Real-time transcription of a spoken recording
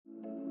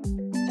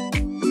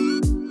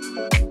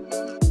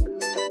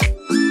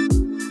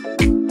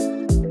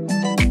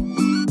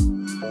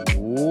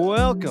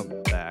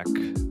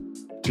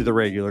to the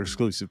Regular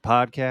Exclusive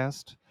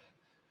Podcast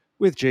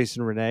with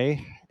Jason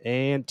Renee.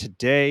 And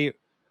today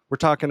we're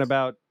talking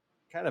about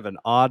kind of an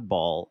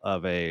oddball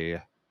of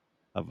a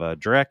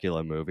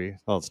Dracula movie.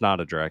 Well, it's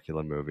not a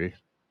Dracula movie.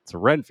 It's a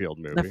Renfield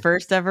movie. The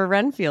first ever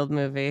Renfield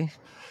movie.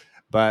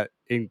 But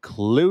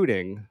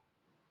including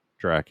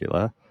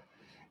Dracula.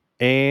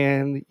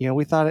 And,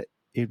 we thought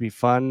it'd be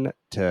fun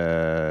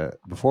to,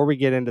 before we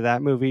get into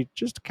that movie,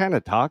 just kind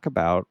of talk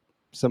about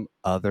some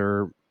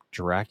other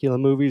Dracula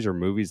movies or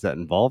movies that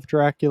involve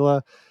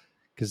Dracula,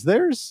 because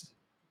there's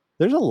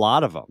a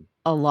lot of them.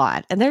 A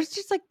lot. And there's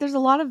a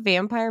lot of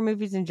vampire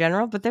movies in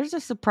general, but there's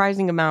a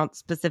surprising amount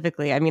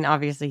specifically. I mean,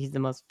 obviously he's the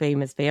most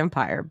famous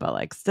vampire,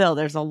 but still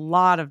there's a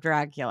lot of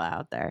Dracula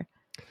out there.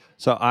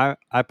 So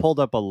I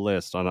pulled up a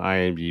list on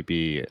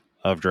IMDb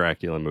of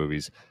Dracula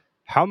movies.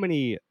 How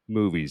many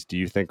movies do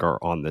you think are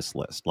on this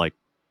list?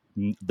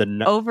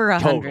 Over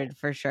 100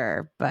 for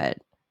sure, but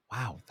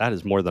wow, that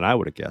is more than I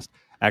would have guessed.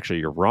 Actually,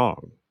 you're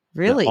wrong.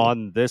 Really?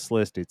 On this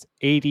list, it's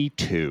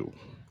 82.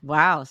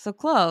 Wow, so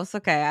close.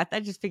 Okay, I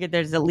just figured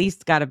there's at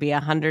least got to be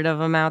 100 of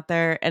them out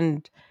there,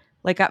 and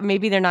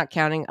maybe they're not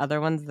counting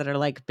other ones that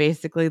are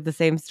basically the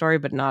same story,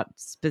 but not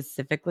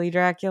specifically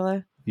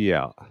Dracula.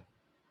 Yeah,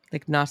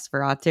 like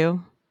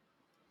Nosferatu.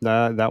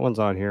 That one's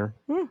on here.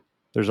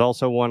 There's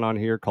also one on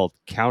here called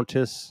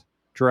Countess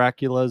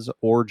Dracula's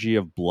Orgy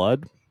of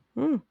Blood.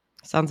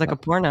 Sounds like a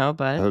porno,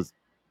 but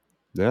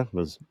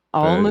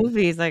all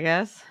movies, I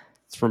guess.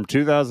 It's from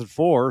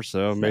 2004,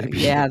 so maybe.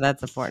 Yeah,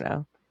 that's a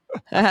porno.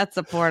 That's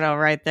a porno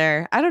right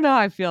there. I don't know how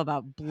I feel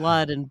about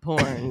blood and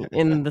porn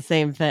in the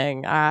same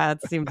thing.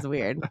 It seems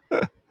weird.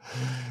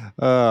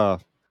 Well,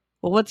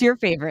 what's your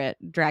favorite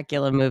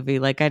Dracula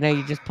movie? I know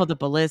you just pulled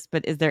up a list,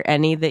 but is there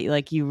any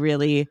that you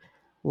really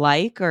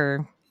like?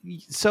 Or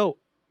so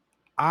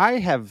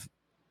I've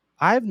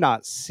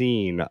not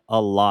seen a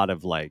lot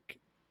of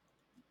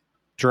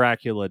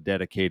Dracula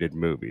dedicated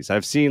movies.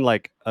 I've seen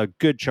a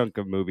good chunk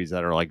of movies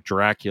that are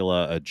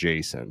Dracula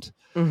adjacent.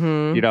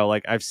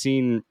 Mm-hmm. I've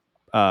seen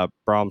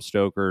Bram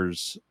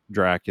Stoker's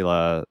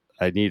Dracula.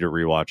 I need to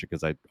rewatch it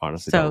because I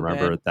honestly don't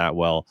remember it that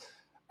well.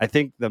 I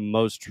think the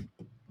most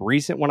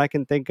recent one I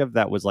can think of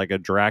that was a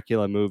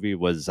Dracula movie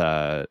was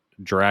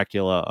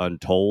Dracula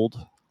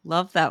Untold.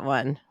 Love that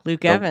one.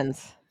 Luke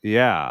Evans.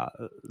 Yeah,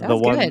 that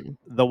was good.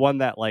 The one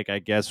that I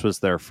guess was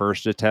their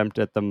first attempt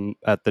at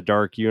the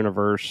dark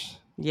universe.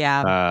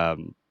 Yeah.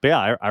 But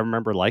yeah, I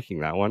remember liking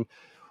that one.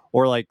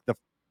 Or the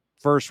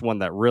first one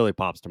that really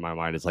pops to my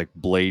mind is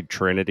Blade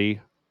Trinity,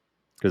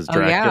 because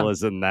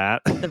Dracula's in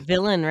that. The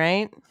villain,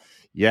 right?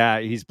 Yeah,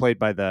 he's played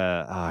by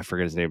I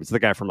forget his name. It's the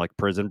guy from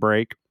Prison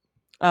Break.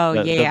 Oh,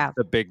 yeah.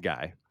 The big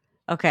guy.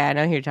 Okay, I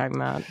know who you're talking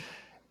about.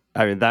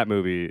 I mean, that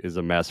movie is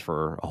a mess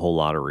for a whole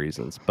lot of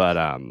reasons, but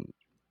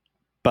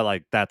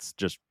that's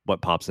just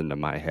what pops into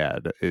my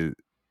head.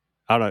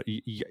 I don't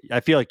know. I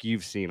feel like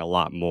you've seen a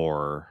lot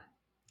more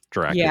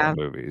Dracula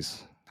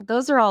movies.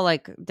 Those are all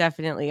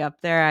definitely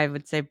up there. I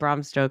would say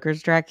Bram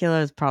Stoker's Dracula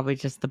is probably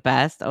just the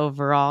best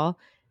overall.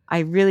 I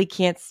really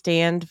can't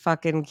stand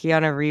fucking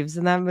Keanu Reeves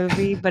in that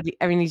movie, but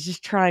I mean, he's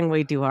just trying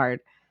way too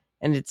hard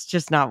and it's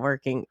just not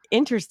working.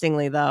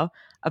 Interestingly, though,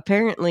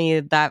 apparently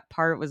that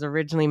part was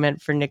originally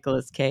meant for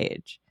Nicolas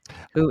Cage,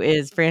 who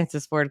is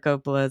Francis Ford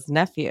Coppola's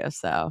nephew.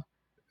 So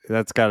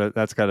that's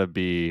gotta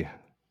be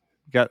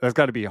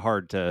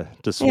hard to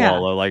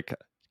swallow.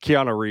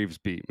 Keanu Reeves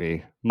beat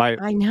me.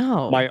 I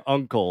know. My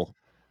uncle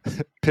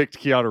picked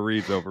Keanu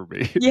Reeves over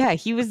me. Yeah,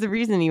 he was the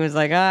reason. He was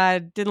like, I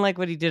didn't like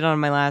what he did on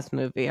my last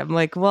movie. I'm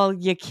like, well,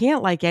 you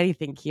can't like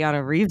anything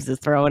Keanu Reeves is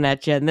throwing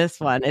at you in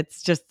this one.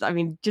 It's just, I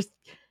mean, just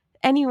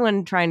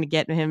anyone trying to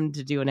get him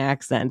to do an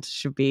accent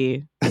should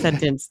be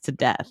sentenced to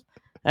death.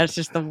 That's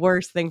just the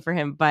worst thing for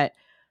him. But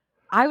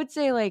I would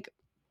say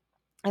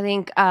I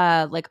think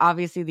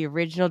obviously the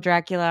original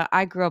Dracula,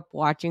 I grew up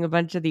watching a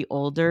bunch of the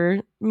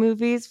older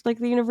movies, the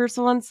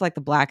Universal ones,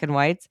 the black and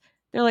whites.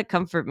 They're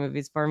comfort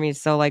movies for me.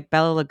 So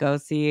Bela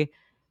Lugosi,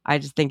 I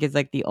just think is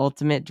the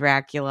ultimate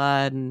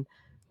Dracula. And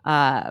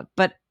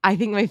but I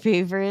think my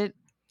favorite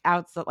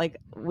outside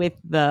with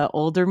the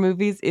older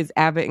movies is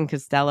Abbott and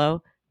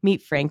Costello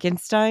Meet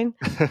Frankenstein.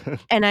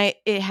 And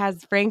it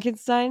has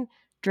Frankenstein,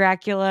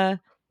 Dracula,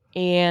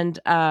 and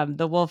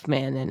the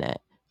Wolfman in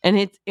it. And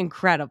it's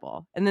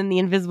incredible. And then the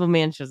Invisible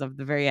Man shows up at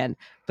the very end.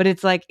 But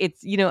it's do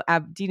you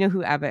know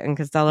who Abbott and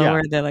Costello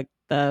are? They're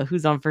the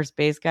Who's on First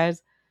Base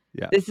guys.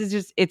 Yeah. This is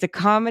just, it's a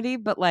comedy,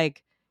 but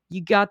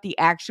you got the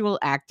actual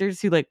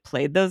actors who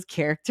played those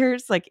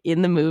characters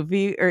in the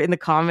movie or in the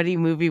comedy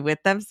movie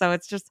with them. So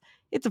it's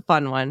a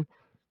fun one.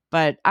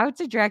 But I would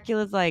say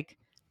Dracula's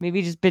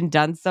maybe just been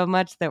done so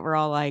much that we're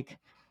all I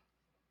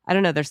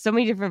don't know. There's so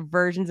many different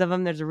versions of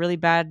them. There's a really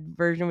bad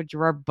version with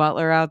Gerard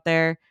Butler out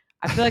there.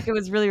 I feel it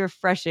was really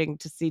refreshing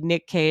to see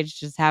Nick Cage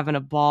just having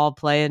a ball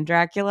playing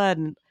Dracula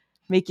and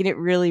making it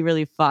really,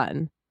 really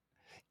fun.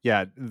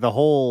 Yeah,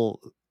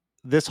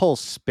 this whole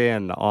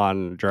spin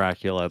on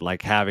Dracula,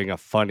 having a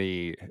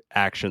funny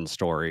action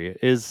story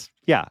is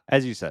Yeah,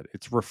 as you said,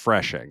 it's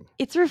refreshing.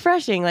 It's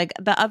refreshing. Like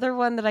the other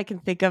one that I can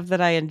think of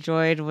that I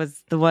enjoyed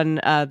was the one,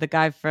 the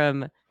guy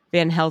from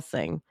Van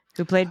Helsing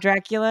who played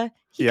Dracula.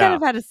 He kind Yeah.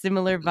 of had a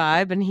similar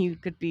vibe, and he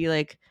could be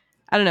like,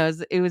 I don't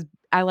know.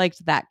 I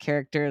liked that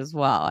character as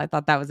well. I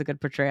thought that was a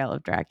good portrayal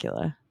of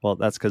Dracula. Well,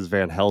 that's because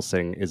Van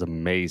Helsing is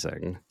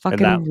amazing, and that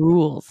Fucking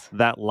rules.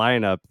 that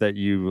lineup that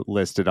you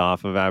listed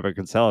off of Abbott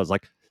and Costello is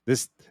like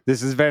this.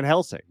 This is Van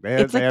Helsing.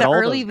 It's They like had the all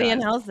early those Van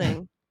guys.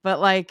 Helsing,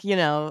 but like,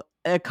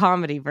 a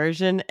comedy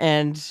version.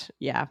 And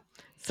yeah,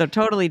 so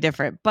totally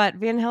different. But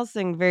Van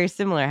Helsing, very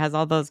similar, has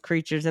all those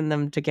creatures in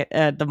them to get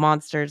the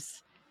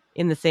monsters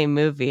in the same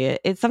movie.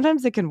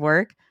 Sometimes it can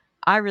work.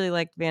 I really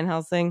liked Van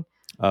Helsing,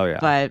 Oh yeah.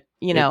 but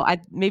It I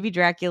maybe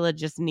Dracula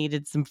just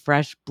needed some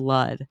fresh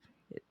blood.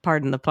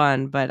 Pardon the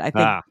pun, but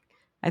ah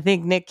I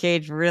think Nick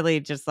Cage really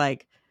just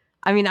like,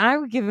 I mean, I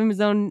would give him his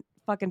own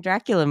fucking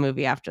Dracula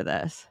movie after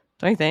this.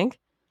 Don't you think?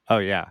 oh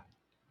yeah.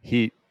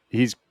 He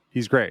he's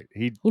great.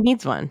 He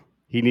needs one.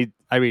 He need.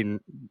 I mean,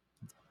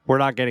 we're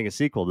not getting a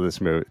sequel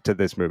to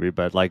this movie,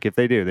 but like if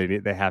they do,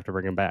 they have to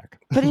bring him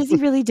back. But is he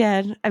really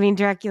dead? I mean,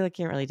 Dracula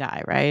can't really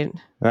die, right?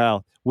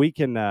 Well, we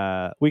can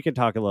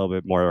talk a little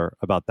bit more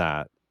about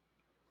that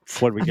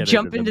when we get into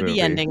Jump the into the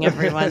movie. ending,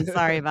 everyone.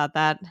 Sorry about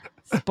that.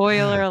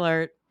 Spoiler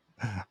alert.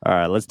 All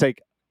right, let's take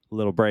a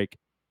little break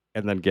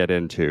and then get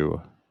into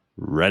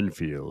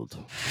Renfield.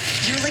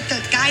 You're like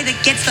the guy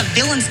that gets the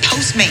villain's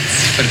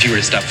Postmates. But if you were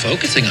to stop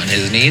focusing on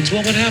his needs,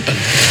 what would happen?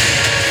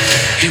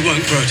 He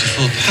won't grow to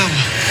full power.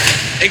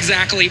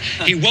 Exactly.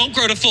 He won't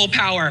grow to full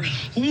power.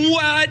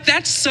 What?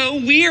 That's so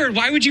weird.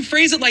 Why would you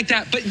phrase it like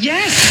that? But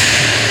yes.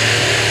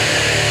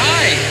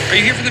 Hi. Are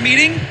you here for the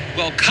meeting?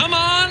 Well, come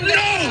on. No!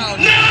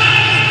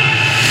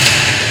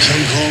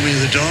 Some call me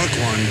the Dark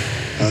One.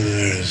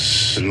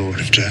 Others, the Lord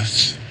of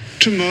Death.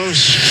 To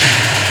most,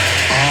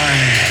 I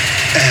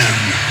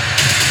am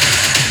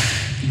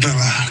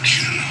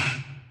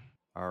Dracula.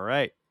 All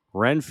right,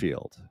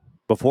 Renfield.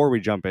 Before we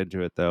jump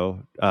into it,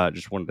 though,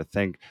 just wanted to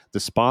thank the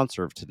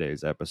sponsor of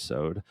today's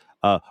episode,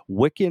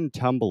 Wiccan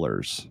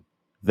Tumblers.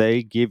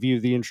 They give you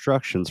the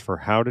instructions for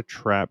how to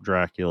trap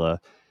Dracula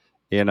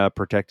in a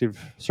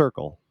protective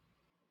circle.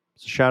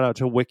 So shout out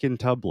to Wiccan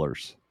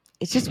Tumblers.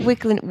 It's just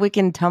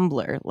Wiccan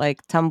Tumblr,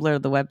 like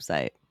Tumblr, the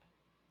website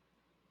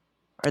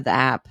or the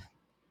app.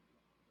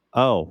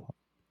 Oh,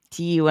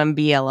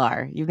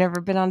 TUMBLR. You've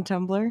never been on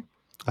Tumblr?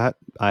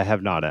 I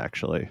have not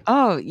actually.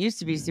 Oh, it used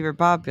to be super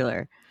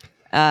popular.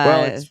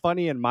 Well, it's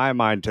funny in my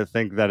mind to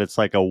think that it's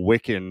like a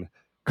Wiccan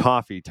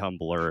coffee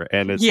tumbler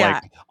and it's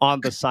like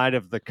on the side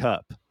of the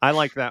cup. I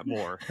like that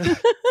more.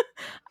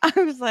 I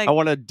was like, I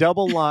want a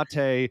double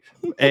latte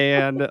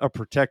and a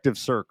protective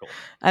circle.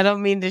 I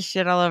don't mean to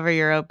shit all over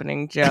your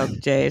opening joke,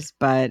 Jace,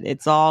 but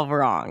it's all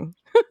wrong.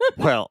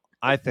 Well,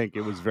 I think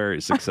it was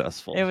very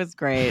successful. It was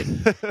great.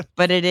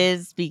 But it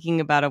is speaking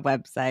about a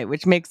website,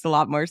 which makes a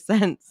lot more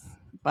sense.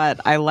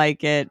 But I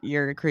like it.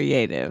 You're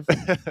creative.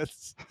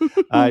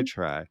 I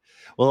try.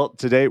 Well,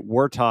 today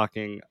we're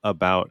talking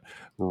about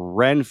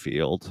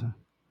Renfield,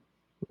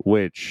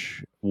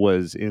 which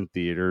was in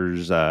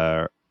theaters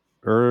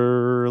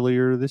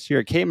earlier this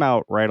year. It came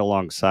out right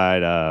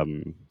alongside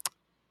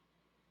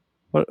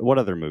what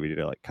other movie did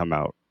it like come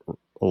out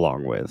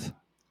along with?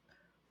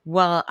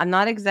 Well, I'm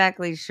not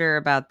exactly sure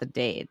about the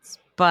dates,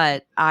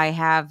 but I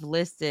have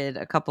listed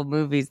a couple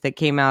movies that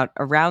came out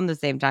around the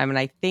same time, and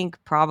I think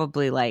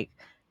probably like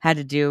had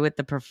to do with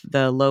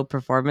the low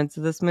performance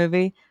of this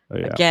movie. Oh,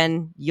 yeah.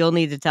 Again, you'll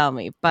need to tell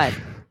me, but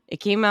it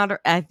came out,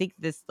 I think,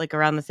 this like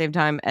around the same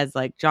time as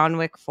like John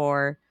Wick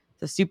 4,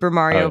 the Super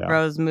Mario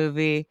Bros.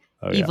 Movie,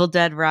 Evil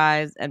Dead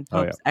Rise, and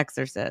Pope's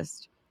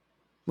Exorcist,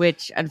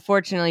 which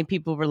unfortunately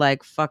people were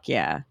like, fuck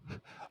yeah.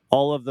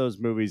 All of those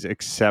movies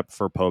except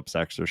for Pope's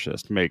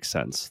Exorcist make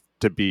sense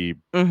to be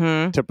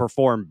to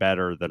perform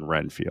better than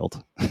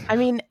Renfield. I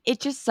mean, it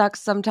just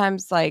sucks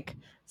sometimes. Like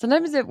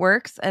sometimes it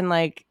works and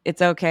like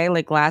it's okay.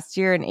 Like last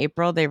year in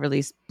April, they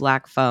released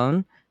Black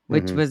Phone,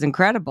 which was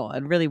incredible.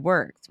 It really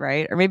worked,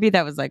 right? Or maybe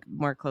that was like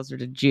more closer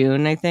to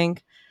June, I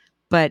think.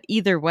 But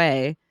either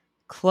way,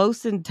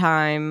 close in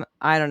time,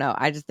 I don't know.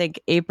 I just think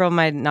April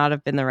might not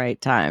have been the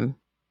right time.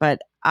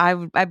 But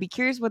I'd be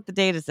curious what the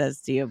data says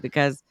to you,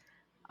 because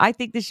I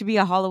think this should be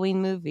a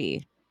Halloween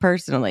movie.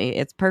 Personally,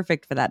 it's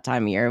perfect for that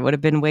time of year. It would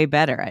have been way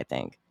better, I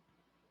think.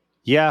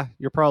 Yeah,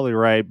 you're probably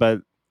right, but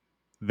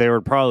there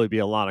would probably be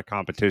a lot of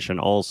competition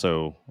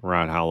also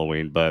around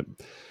Halloween, but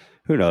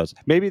who knows?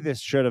 Maybe this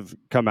should have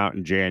come out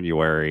in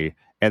January,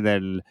 and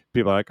then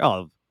people are like,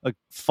 oh, a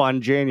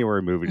fun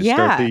January movie to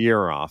start the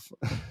year off.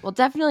 Well,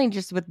 definitely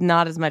just with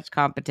not as much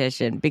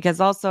competition, because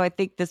also I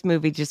think this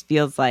movie just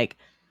feels like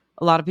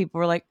a lot of people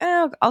were like,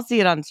 oh, I'll see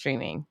it on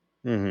streaming.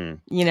 You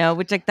know,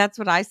 which like that's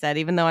what I said,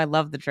 even though I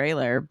love the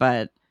trailer,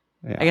 but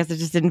I guess it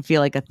just didn't feel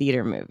like a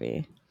theater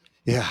movie.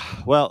 Yeah.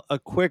 Well, a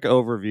quick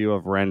overview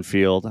of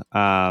Renfield.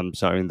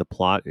 So, I mean, the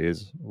plot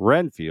is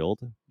Renfield,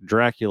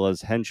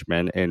 Dracula's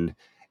henchman and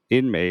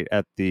inmate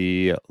at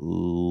the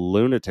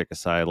lunatic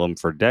asylum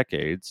for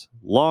decades,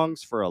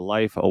 longs for a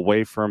life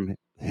away from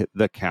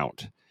the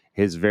Count,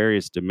 his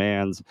various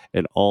demands,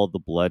 and all the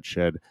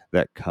bloodshed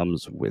that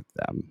comes with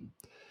them.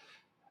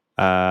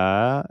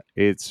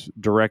 It's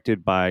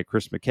directed by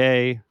Chris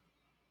McKay,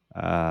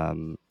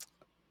 um,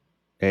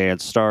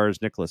 and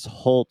stars Nicholas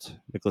Hoult,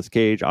 Nicolas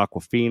Cage,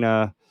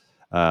 Aquafina,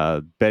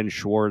 Ben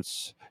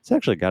Schwartz. It's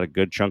actually got a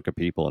good chunk of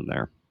people in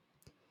there.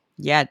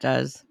 Yeah, it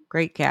does.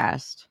 Great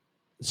cast.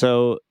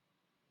 So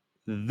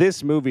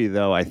this movie,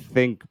 though, I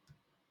think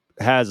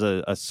has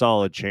a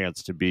solid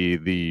chance to be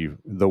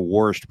the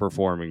worst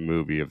performing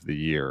movie of the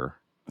year,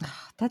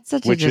 That's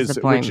such a which is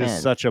disappointment.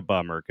 such a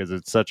bummer because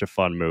it's such a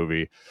fun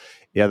movie.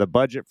 Yeah, the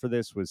budget for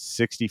this was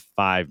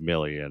 $65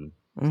 million.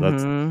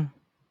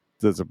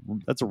 So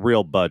that's a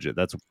real budget.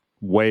 That's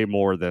way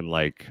more than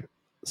like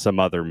some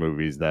other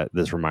movies that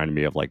this reminded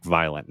me of, like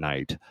Violent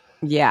Night.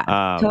 Yeah,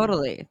 Um,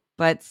 totally.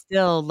 But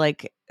still,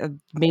 like,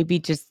 maybe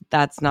just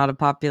that's not a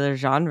popular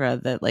genre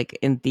that, like,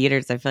 in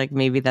theaters, I feel like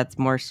maybe that's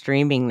more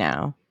streaming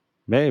now.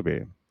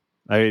 Maybe.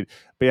 I mean,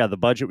 but yeah, the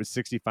budget was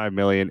 65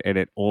 million and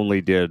it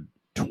only did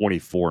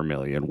 24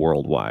 million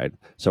worldwide.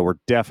 So we're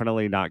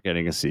definitely not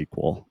getting a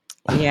sequel.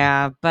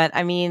 Yeah, but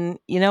I mean,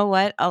 you know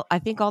what? I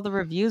think all the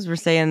reviews were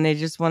saying they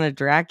just want a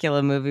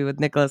Dracula movie with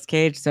Nicolas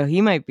Cage, so he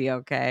might be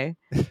okay.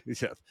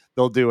 Yeah,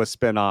 they'll do a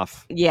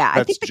spin-off. Yeah, I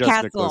That's think the just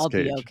cast will Nicolas all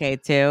be Cage. okay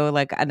too.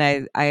 Like,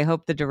 and I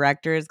hope the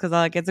directors, because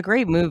like it's a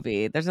great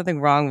movie. There's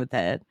nothing wrong with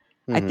it.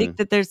 I think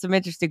that there's some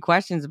interesting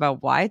questions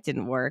about why it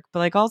didn't work, but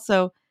like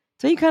also,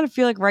 so you kind of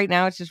feel like right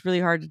now it's just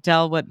really hard to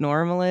tell what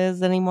normal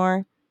is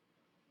anymore.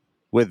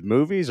 With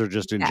movies or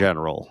just in Yeah.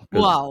 general?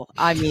 'Cause- Well,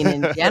 I mean,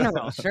 in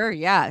general, sure,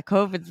 yeah,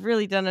 COVID's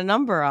really done a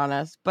number on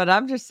us, but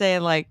I'm just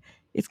saying, like,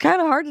 it's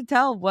kind of hard to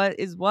tell what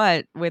is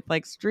what with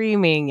like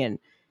streaming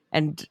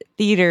and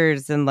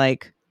theaters and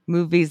like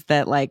movies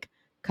that like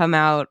come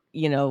out,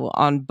 you know,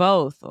 on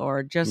both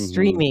or just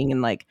streaming,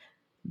 and like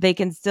they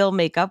can still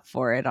make up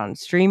for it on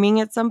streaming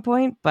at some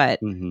point, but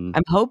I'm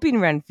hoping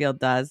Renfield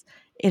does.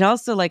 It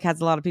also like has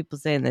a lot of people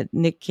saying that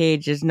Nick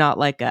Cage is not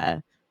like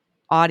a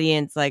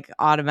audience like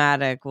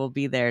automatic will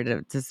be there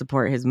to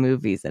support his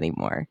movies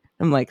anymore.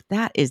 I'm like,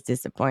 that is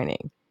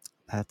disappointing.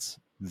 That's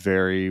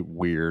very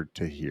weird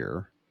to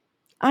hear.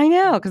 I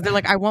know, because they're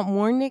like, I want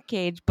more Nick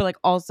Cage, but like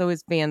also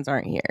his fans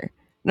aren't here.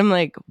 And I'm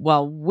like,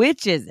 well,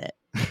 which is it?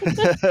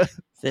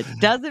 It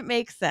doesn't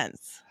make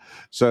sense.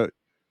 So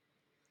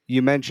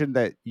you mentioned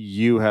that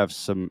you have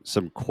some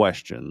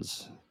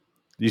questions.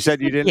 You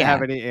said you didn't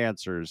have any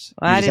answers.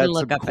 Well, You I just didn't had some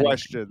look up anything.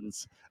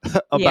 questions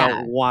about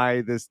Yeah.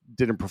 why this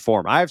didn't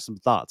perform. I have some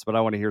thoughts, but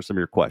I want to hear some of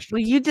your questions.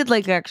 Well, you did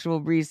like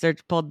actual research,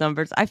 pulled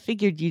numbers. I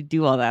figured you'd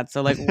do all that.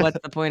 So, like, what's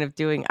the point of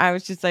doing? I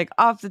was just like,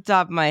 off the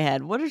top of my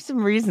head, what are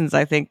some reasons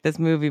I think this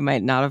movie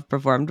might not have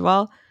performed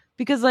well?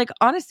 Because, like,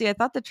 honestly, I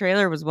thought the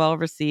trailer was well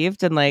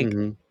received and like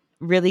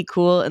really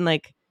cool and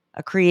like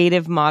a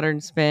creative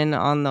modern spin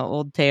on the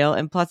old tale.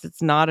 And plus,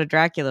 it's not a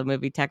Dracula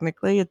movie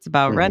technically; it's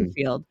about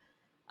Renfield.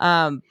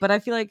 But I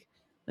feel like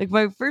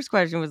my first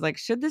question was like,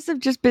 should this have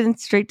just been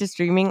straight to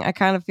streaming? I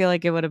kind of feel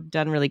like it would have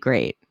done really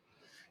great.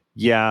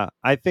 Yeah,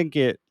 I think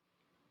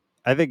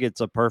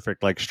it's a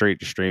perfect like straight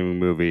to streaming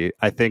movie.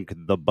 I think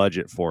the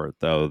budget for it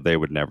though, they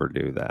would never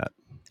do that.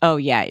 Oh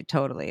yeah,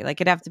 totally.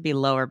 Like it'd have to be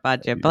lower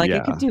budget, but like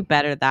it could do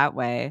better that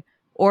way.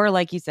 Or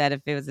like you said,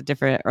 if it was a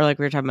different, or like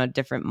we were talking about a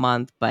different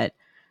month. But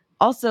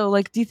also,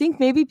 like, do you think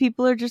maybe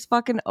people are just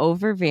fucking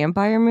over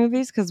vampire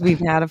movies because we've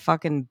had a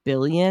fucking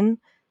billion?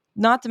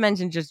 Not to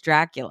mention just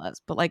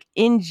Dracula's, but like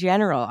in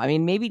general. I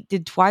mean, maybe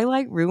did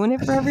Twilight ruin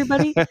it for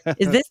everybody?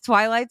 Is this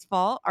Twilight's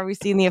fault? Are we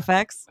seeing the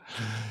effects?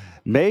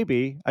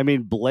 Maybe. I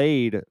mean,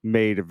 Blade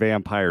made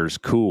vampires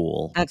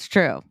cool. That's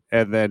true.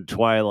 And then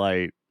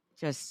Twilight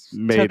just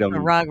made took the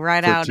them rug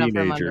right for out from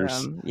under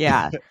teenagers. him.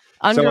 Yeah. So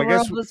I Underworld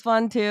guess- was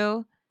fun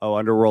too. Oh,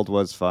 Underworld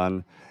was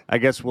fun. I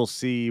guess we'll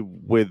see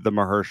with the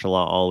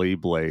Mahershala Ali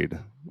Blade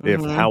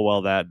if how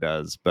well that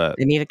does. But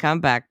They need a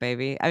comeback,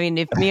 baby. I mean,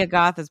 if Mia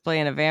Goth is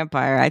playing a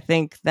vampire, I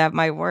think that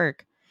might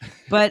work.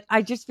 But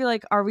I just feel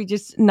like, are we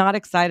just not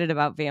excited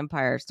about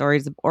vampire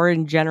stories, or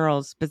in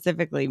general,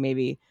 specifically,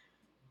 maybe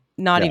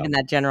not even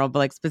that general, but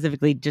like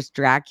specifically just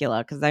Dracula?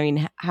 Because I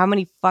mean, how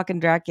many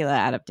fucking Dracula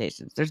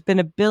adaptations? There's been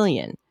a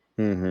billion.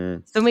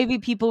 So maybe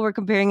people were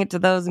comparing it to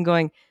those and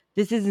going,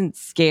 this isn't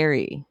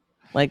scary.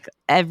 Like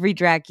every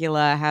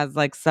Dracula has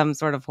like some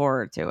sort of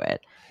horror to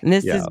it. And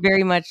this is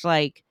very much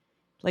like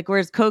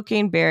whereas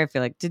Cocaine Bear, I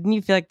feel like, didn't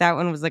you feel like that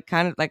one was like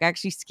kind of like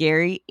actually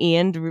scary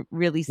and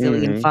really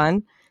silly and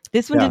fun?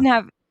 This one didn't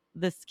have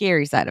the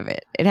scary side of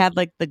it. It had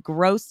like the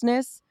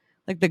grossness,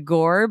 like the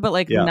gore, but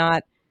like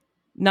not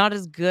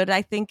as good,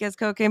 I think, as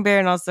Cocaine Bear,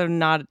 and also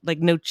not like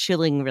no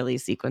chilling really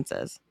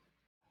sequences.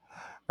 All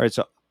right,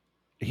 so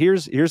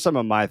here's some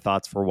of my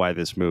thoughts for why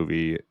this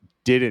movie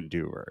didn't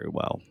do very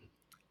well.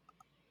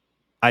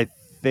 I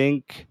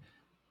think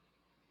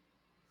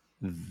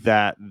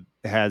that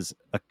has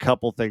a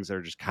couple things that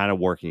are just kind of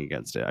working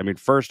against it. I mean,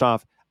 first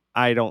off,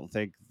 I don't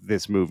think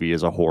this movie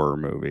is a horror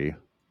movie.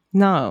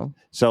 No.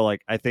 So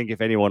like, I think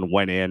if anyone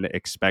went in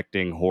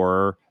expecting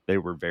horror, they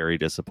were very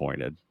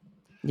disappointed.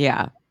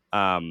 Yeah.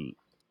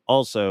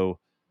 Also,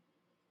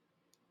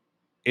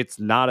 it's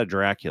not a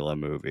Dracula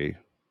movie.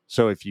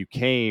 So if you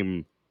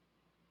came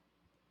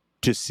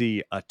to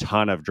see a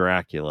ton of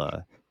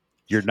Dracula,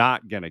 you're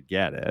not going to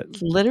get it.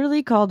 It's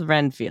literally called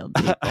Renfield,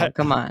 people.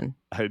 Come on.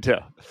 I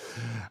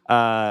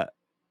know.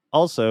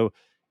 Also,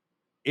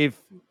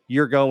 if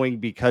you're going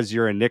because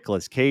you're a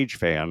Nicolas Cage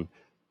fan,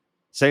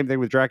 same thing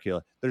with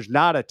Dracula. There's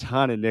not a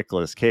ton of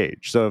Nicolas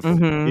Cage. So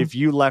if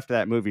you left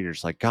that movie and you're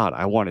just like, God,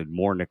 I wanted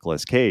more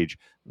Nicolas Cage,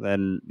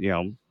 then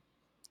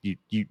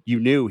you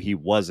knew he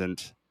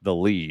wasn't the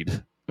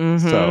lead.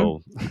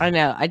 So I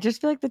know. I just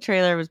feel like the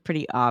trailer was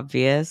pretty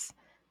obvious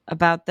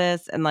about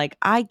this, and like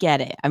I get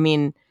it. I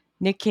mean,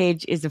 Nick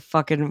Cage is a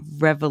fucking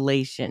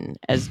revelation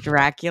as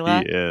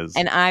Dracula. he is.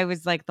 And I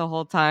was like the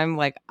whole time,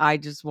 like, I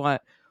just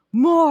want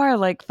more,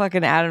 like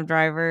fucking Adam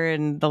Driver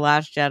and The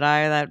Last Jedi,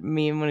 that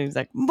meme when he was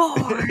like,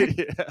 more.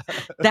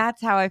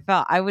 That's how I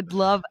felt. I would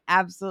love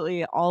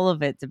absolutely all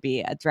of it to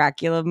be a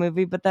Dracula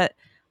movie, but that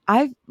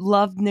I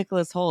loved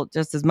Nicholas Hoult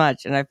just as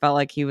much. And I felt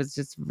like he was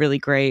just really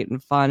great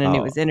and fun, and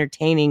it was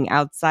entertaining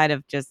outside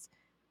of just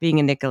being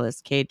a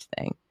Nicolas Cage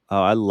thing.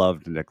 Oh, I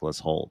loved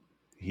Nicholas Hoult.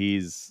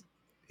 He's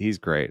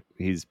great.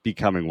 He's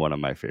becoming one of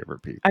my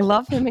favorite people. I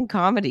love him in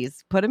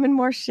comedies. Put him in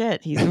more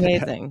shit. He's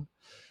amazing.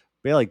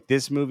 But like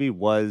this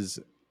was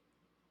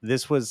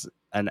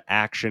an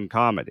action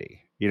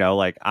comedy.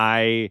 Like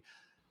I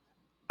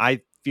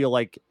feel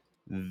like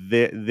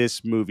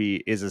this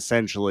movie is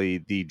essentially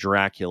the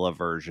Dracula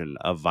version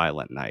of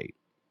Violent Night.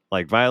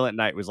 Like Violent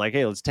Night was like,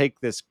 hey, let's take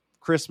this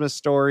Christmas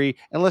story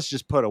and let's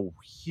just put a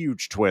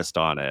huge twist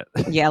on it.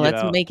 Yeah,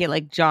 let's make it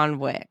like John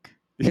Wick.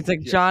 It's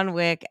like John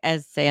Wick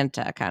as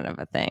Santa kind of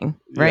a thing,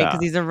 right? Because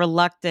he's a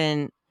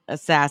reluctant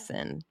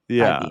assassin.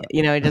 Yeah.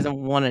 He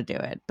doesn't want to do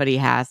it, but he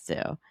has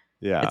to.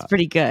 Yeah. It's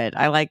pretty good.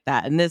 I like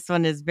that. And this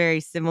one is very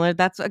similar.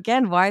 That's,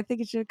 again, why I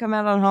think it should have come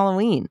out on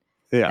Halloween.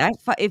 Yeah.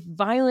 If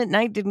Violent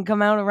Night didn't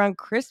come out around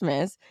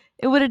Christmas,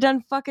 it would have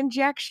done fucking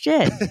jack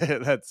shit.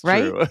 That's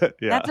right? true.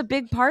 Yeah. That's a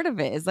big part of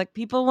it. Is like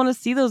people want to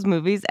see those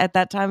movies at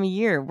that time of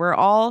year. We're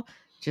all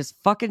just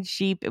fucking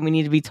sheep and we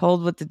need to be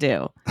told what to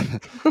do.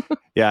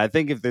 Yeah, I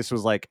think if this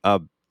was like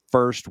a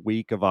first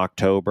week of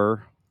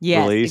October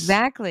release,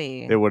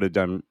 exactly, it would have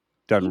done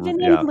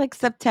even in like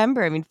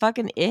September. I mean,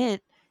 fucking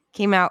It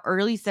came out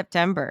early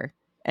September,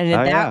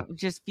 and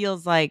just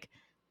feels like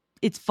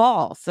it's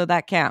fall, so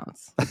that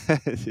counts.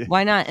 Yeah.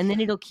 Why not? And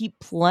then it'll keep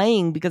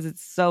playing because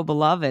it's so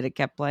beloved. It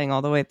kept playing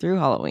all the way through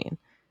Halloween.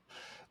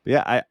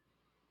 Yeah,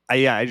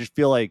 I just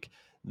feel like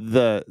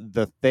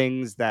the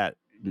things that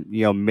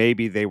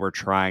maybe they were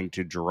trying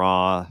to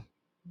draw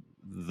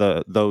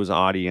those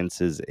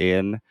audiences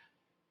in,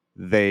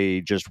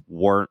 they just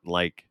weren't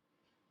like.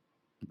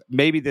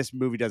 Maybe this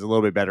movie does a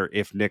little bit better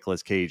if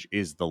Nicolas Cage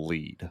is the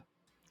lead,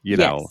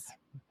 know,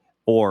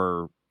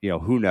 or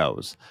who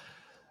knows.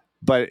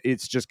 But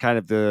it's just kind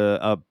of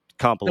a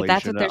compilation. But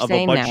that's what they're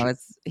saying now.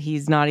 Is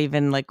he's not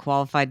even like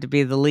qualified to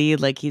be the lead.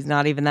 Like he's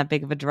not even that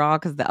big of a draw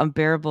because the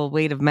unbearable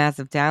weight of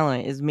massive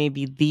talent is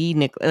maybe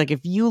the like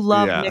if you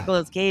love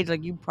Nicolas Cage,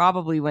 like you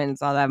probably went and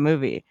saw that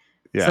movie.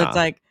 Yeah. So it's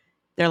like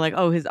they're like,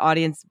 oh, his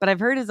audience. But I've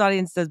heard his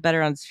audience does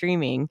better on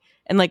streaming.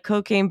 And like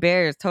Cocaine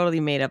Bear has totally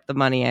made up the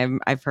money.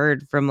 I've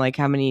heard from like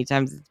how many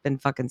times it's been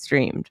fucking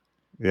streamed.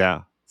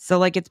 Yeah. So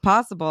like it's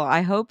possible.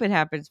 I hope it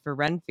happens for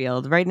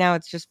Renfield. Right now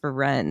it's just for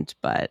rent,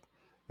 but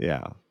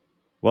yeah.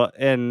 Well,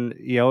 and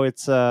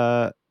it's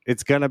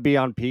gonna be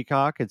on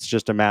Peacock. It's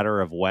just a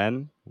matter of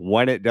when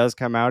it does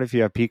come out. If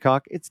you have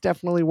Peacock, it's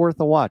definitely worth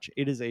a watch.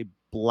 It is a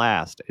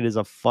blast. It is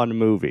a fun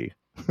movie.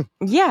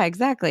 Yeah,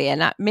 exactly.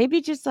 And maybe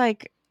just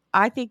like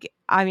I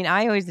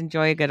always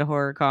enjoy a good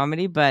horror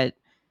comedy, but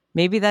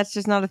maybe that's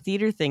just not a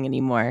theater thing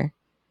anymore.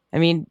 I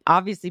mean,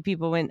 obviously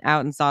people went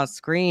out and saw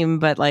Scream,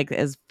 but like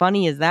as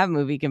funny as that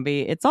movie can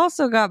be, it's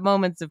also got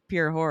moments of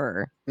pure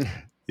horror.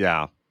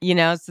 Yeah.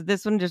 So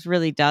this one just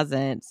really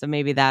doesn't. So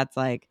maybe that's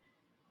like,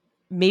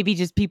 maybe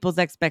just people's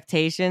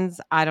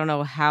expectations. I don't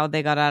know how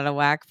they got out of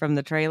whack from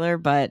the trailer,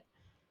 but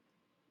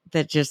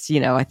that just,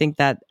 I think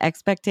that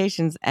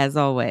expectations, as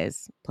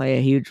always, play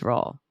a huge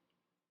role.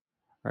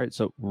 All right.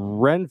 So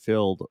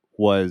Renfield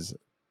was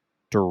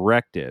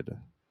directed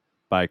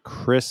by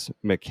Chris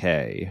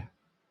McKay.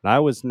 And I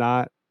was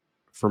not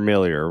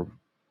familiar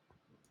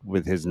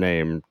with his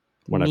name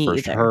when I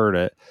first heard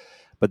it.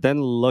 But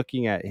then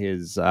looking at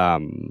his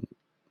IMDb,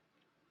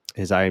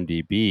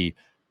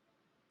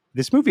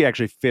 this movie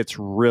actually fits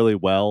really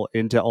well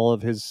into all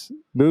of his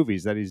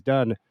movies that he's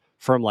done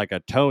from like a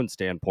tone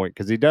standpoint,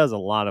 because he does a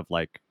lot of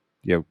like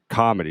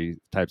comedy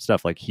type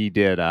stuff. Like he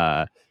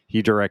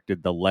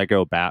directed the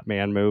Lego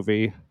Batman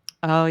movie.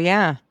 Oh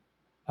yeah,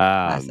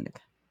 classic.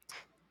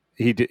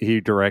 He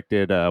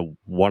directed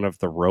one of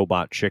the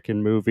Robot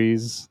Chicken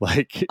movies.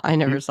 Like I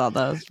never saw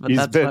those, but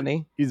that's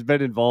funny. He's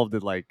been involved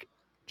in like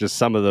just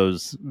some of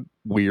those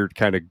weird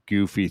kind of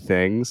goofy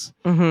things.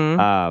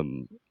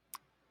 Mm-hmm.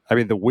 I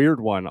mean, the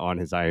weird one on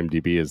his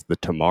IMDb is the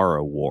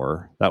Tomorrow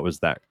War. That was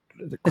the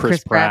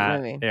Chris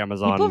Pratt movie.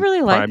 Amazon. People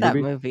really like that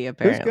movie. movie.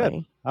 Apparently, it was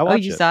good. I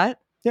watched you saw it?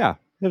 Yeah,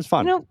 it was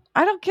fun.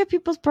 I don't get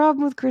people's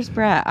problem with Chris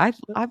Pratt. I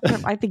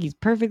think he's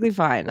perfectly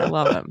fine. I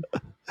love him.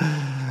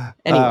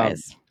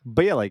 Anyways.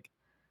 But yeah, like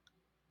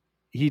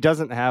he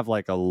doesn't have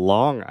like a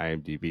long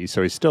IMDb,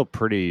 so he's still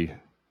pretty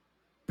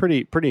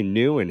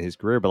new in his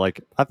career. But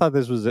like I thought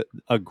this was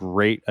a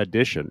great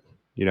addition.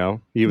 You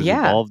know, he was Yeah.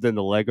 involved in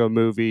the Lego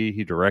movie.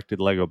 He directed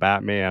Lego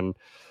Batman.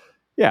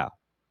 Yeah,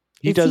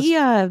 he Is does. he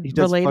He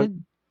does related?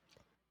 fun.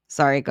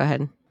 Sorry, go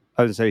ahead.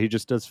 I would say he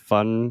just does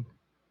fun,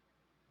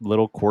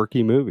 little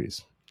quirky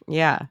movies.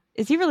 Yeah.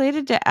 Is he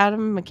related to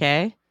Adam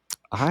McKay?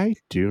 I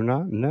do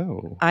not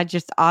know. I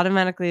just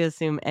automatically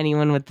assume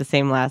anyone with the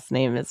same last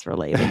name is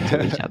related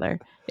to each other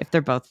if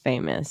they're both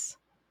famous.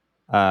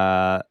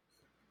 I'm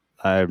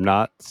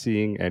not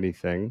seeing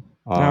anything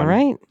All on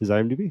right. his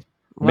IMDb.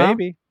 Well,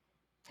 Maybe.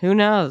 who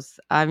knows?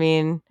 I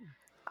mean,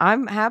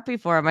 I'm happy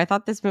for him. I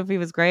thought this movie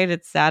was great.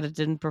 It's sad it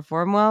didn't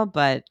perform well,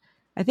 but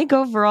I think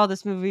overall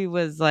this movie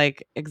was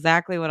like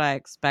exactly what I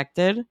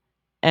expected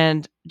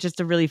and just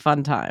a really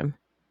fun time.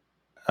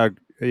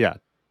 Yeah,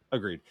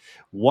 agreed.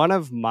 One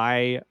of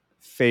my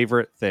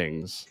favorite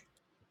things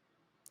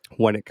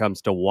when it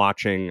comes to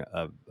watching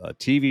a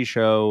TV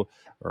show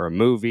or a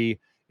movie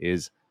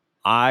is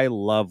I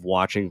love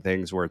watching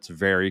things where it's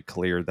very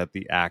clear that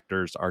the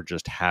actors are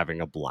just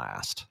having a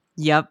blast.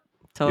 Yep,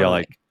 totally.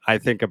 Like I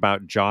think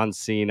about John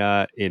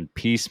Cena in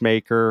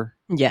Peacemaker,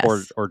 yes.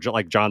 or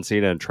like John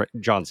Cena and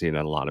John Cena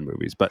in a lot of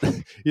movies, but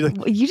like,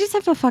 You just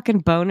have a fucking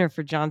boner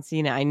for John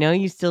Cena. I know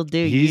you still do.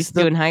 You used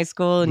to in high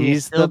school, and you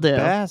he's still the do.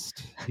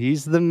 best.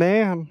 He's the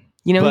man.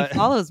 You know, But he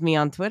follows me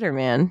on Twitter,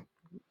 man.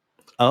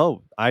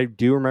 oh, I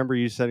do remember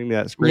you sending me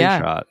that screenshot,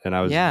 Yeah. and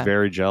I was Yeah.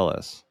 very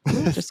jealous.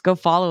 Just go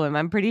follow him.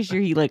 I'm pretty sure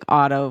he like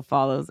auto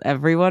follows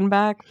everyone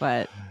back,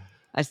 but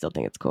I still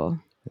think it's cool.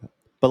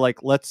 But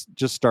like, let's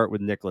just start with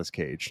Nicolas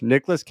Cage.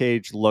 Nicolas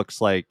Cage looks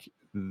like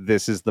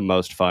this is the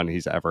most fun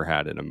he's ever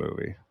had in a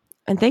movie.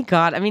 And thank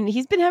God. I mean,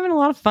 he's been having a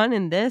lot of fun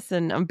in this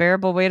and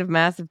Unbearable Weight of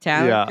Massive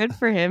Talent. Yeah. Good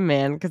for him,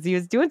 man. Because he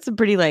was doing some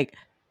pretty like,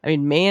 I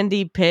mean,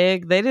 Mandy,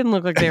 Pig. They didn't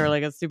look like they were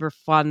like a super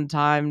fun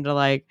time to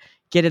like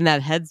get in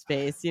that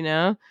headspace, you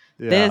know?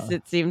 Yeah. This,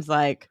 it seems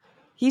like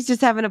he's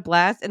just having a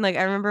blast. And like,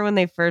 I remember when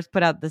they first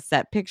put out the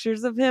set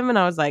pictures of him, and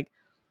I was like,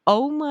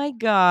 oh my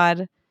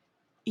God,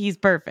 he's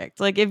perfect.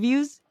 Like if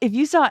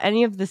you saw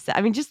any of this,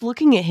 I mean, just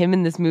looking at him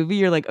in this movie,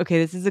 you're like, okay,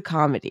 this is a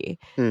comedy.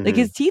 Like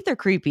his teeth are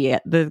creepy.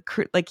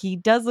 Like he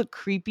does look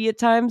creepy at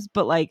times,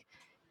 but like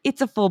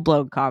it's a full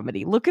blown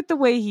comedy. Look at the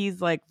way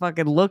he's like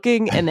fucking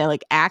looking and then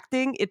like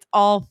acting. It's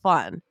all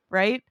fun,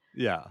 right?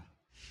 Yeah.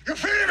 Your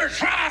feet are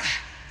trash!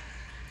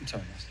 I'm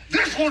sorry, Master.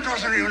 This one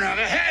doesn't even have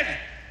a head!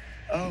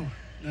 Oh,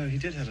 no, he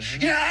did have a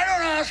head. Yeah, I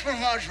don't ask for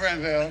much,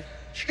 Renfield.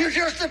 You're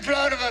just the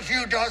blood of a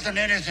few dozen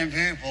innocent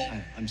people.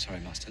 Oh, I'm sorry,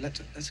 Master.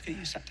 Let's get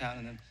you sat down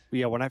and then.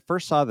 Yeah, when I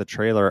first saw the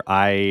trailer,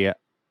 I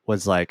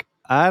was like,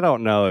 I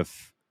don't know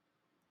if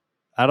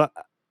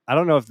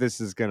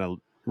this is gonna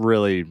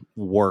really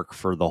work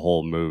for the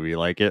whole movie.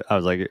 Like, I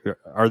was like,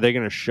 are they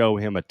gonna show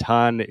him a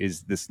ton?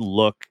 Is this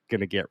look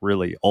gonna get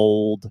really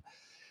old?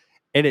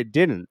 And it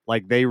didn't.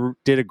 Like, they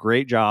did a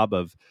great job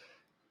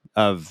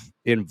of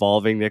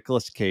involving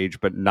Nicolas Cage,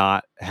 but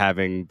not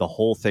having the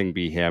whole thing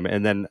be him.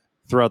 And then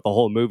throughout the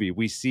whole movie,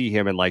 we see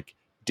him in like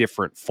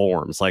different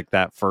forms. Like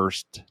that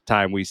first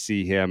time we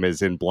see him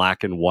is in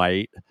black and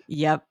white.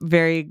 Yep.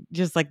 Very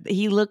just like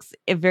he looks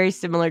very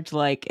similar to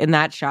like in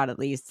that shot, at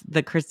least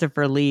the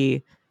Christopher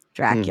Lee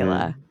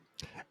Dracula.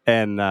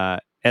 And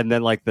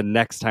then like the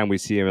next time we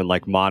see him in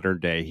like modern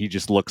day, he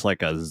just looks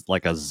like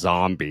a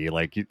zombie.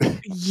 Like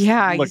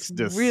Yeah, looks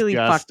he's really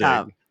fucked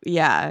up. disgusting.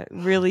 Yeah,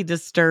 really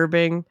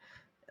disturbing.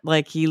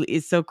 Like he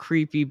is so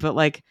creepy, but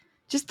like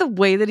just the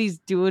way that he's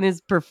doing his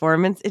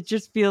performance, it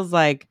just feels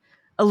like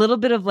a little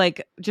bit of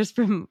like just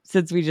from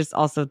since we just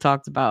also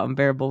talked about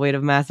Unbearable Weight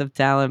of Massive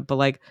Talent, but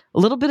like a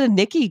little bit of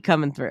Nikki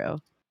coming through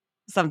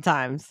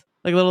sometimes,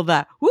 like a little of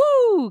that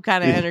woo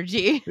kind of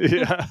energy.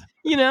 Yeah.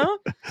 You know,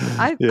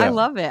 I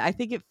love it. I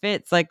think it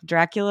fits. Like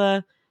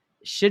Dracula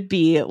should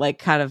be like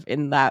kind of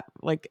in that.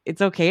 Like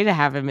it's okay to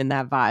have him in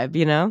that vibe.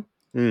 You know.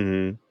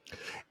 Mm-hmm.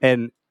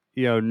 And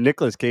you know,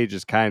 Nicolas Cage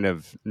is kind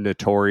of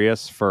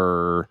notorious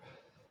for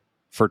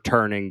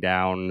turning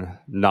down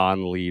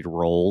non-lead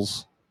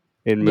roles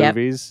in Yep.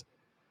 movies.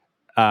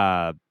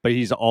 But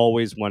he's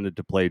always wanted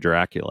to play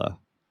Dracula.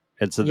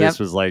 And so Yep. this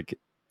was like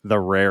the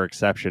rare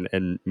exception,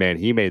 and man,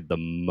 he made the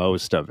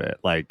most of it.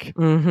 Like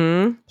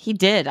He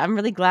did. I'm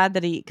really glad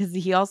that because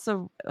he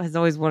also has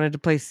always wanted to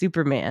play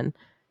Superman.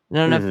 I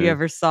don't know if you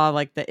ever saw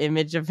like the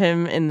image of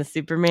him in the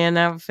Superman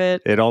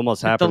outfit. It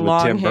almost happened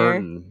with Tim hair.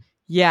 Burton.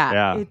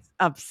 Yeah, it's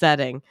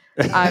upsetting.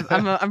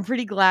 I'm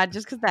pretty glad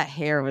just because that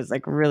hair was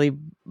like really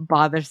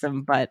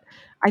bothersome. But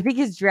I think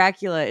his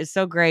Dracula is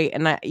so great,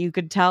 and you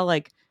could tell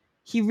like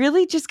he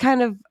really just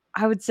kind of,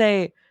 I would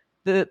say,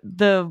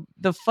 the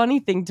funny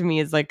thing to me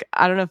is like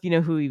I don't know if you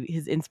know who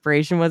his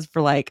inspiration was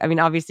for. Like, I mean,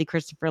 obviously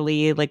Christopher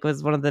Lee like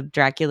was one of the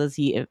Draculas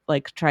he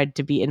like tried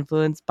to be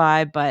influenced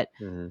by, but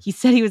he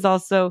said he was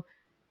also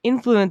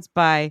influenced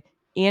by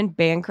Anne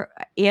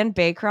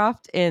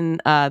Bancroft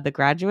in The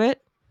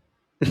Graduate.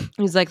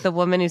 Who's like the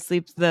woman who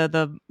sleeps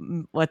the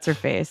what's her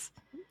face?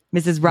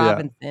 Mrs.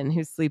 Robinson,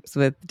 who sleeps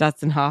with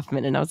Dustin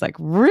Hoffman. And I was like,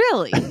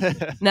 really?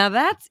 Now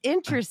that's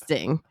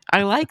interesting.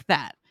 I like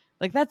that.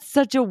 Like, that's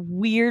such a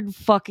weird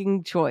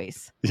fucking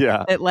choice.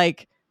 Yeah. That,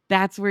 like,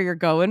 that's where you're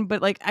going.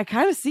 But, like, I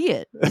kind of see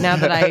it now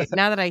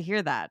that I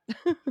hear that.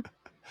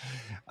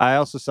 I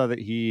also saw that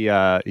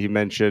he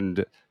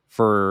mentioned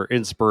for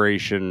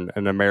inspiration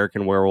An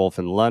American Werewolf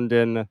in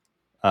London,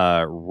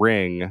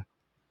 Ring,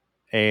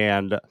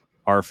 and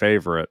our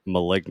favorite,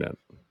 Malignant.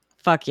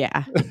 Fuck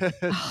yeah.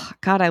 Oh,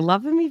 God, I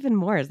love him even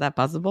more. Is that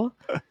possible?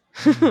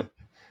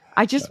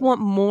 I just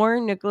want more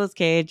Nicolas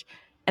Cage.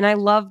 And I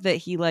love that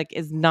he like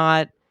is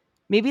not,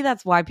 maybe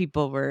that's why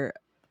people were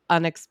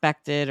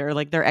unexpected or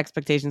like their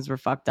expectations were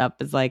fucked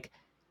up, is like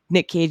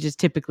Nick Cage is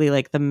typically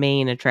like the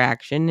main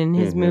attraction in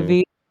his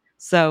movie.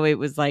 So it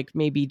was like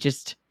maybe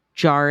just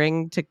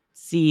jarring to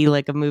see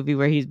like a movie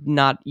where he's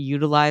not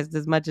utilized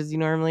as much as he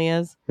normally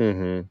is.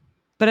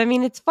 But I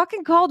mean, it's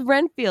fucking called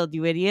Renfield,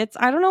 you idiots.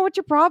 I don't know what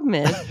your problem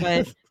is,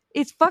 but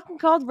it's fucking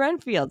called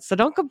Renfield. So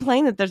don't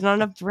complain that there's not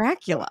enough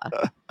Dracula.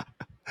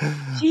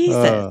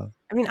 Jesus.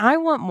 I mean, I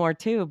want more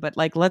too, but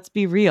like, let's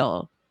be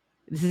real.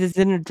 This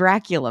isn't a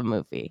Dracula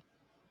movie.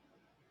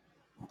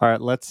 All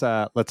right, let's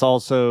talk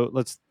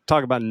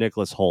about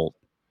Nicholas Hoult.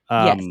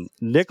 Yes.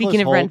 Nicholas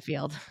Speaking of Hoult,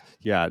 Renfield.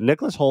 Yeah,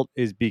 Nicholas Hoult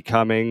is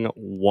becoming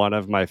one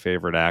of my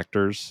favorite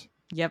actors.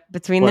 Yep.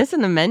 Between this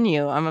and The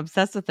Menu, I'm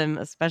obsessed with him,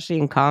 especially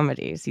in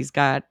comedies. He's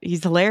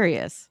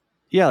hilarious.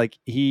 Yeah, like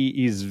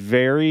he's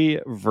very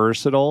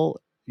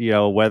versatile, you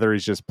know, whether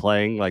he's just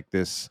playing like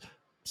this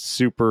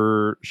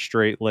super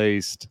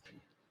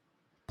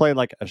playing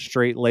like a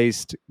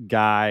straight-laced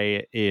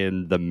guy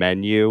in The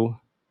Menu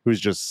who's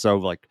just so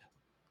like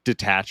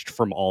detached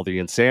from all the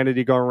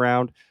insanity going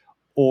around,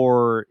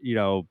 or, you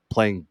know,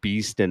 playing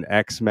Beast in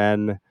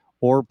X-Men,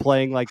 or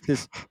playing like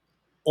this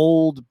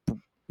old,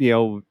 you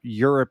know,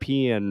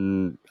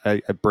 European,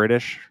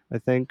 British, I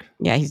think.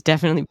 Yeah, he's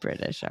definitely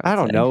British. I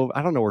don't know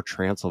where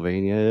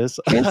Transylvania is.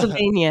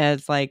 Transylvania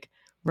is like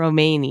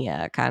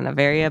Romania kind of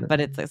area,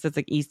 but it's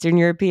like Eastern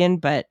European.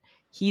 But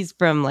he's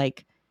from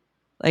like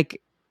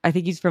I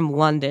think he's from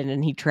London,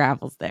 and he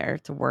travels there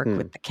to work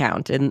with the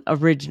Count. And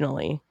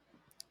originally,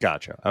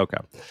 gotcha. Okay,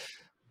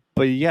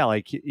 but yeah,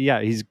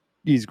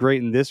 he's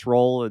great in this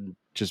role, and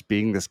just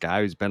being this guy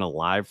who's been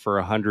alive for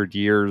 100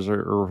 years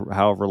or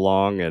however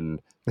long,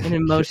 and an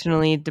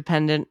emotionally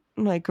dependent,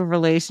 like a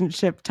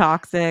relationship,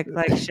 toxic,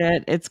 like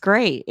shit. It's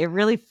great. It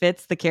really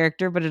fits the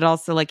character, but it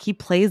also like he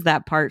plays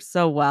that part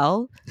so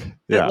well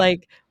that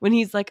like when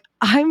he's like,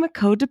 I'm a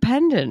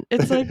codependent,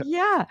 it's like,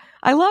 yeah,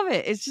 I love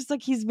it. It's just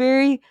like he's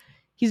very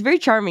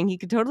charming. He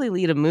could totally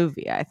lead a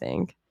movie, I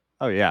think.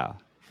 Oh yeah,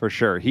 for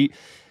sure.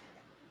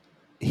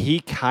 He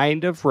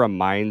kind of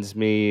reminds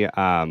me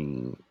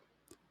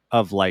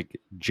of like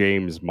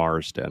James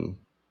Marsden,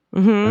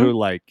 who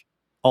like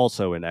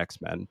also in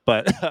X-Men,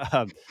 but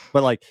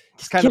like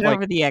he's kind of like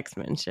over the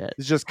X-Men shit.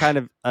 He's just kind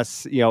of a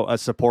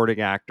supporting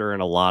actor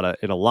in a lot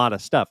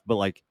of stuff, but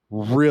like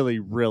really,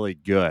 really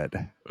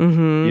good.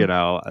 You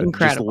know,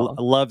 incredible. Just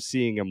love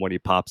seeing him when he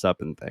pops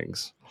up in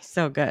things. He's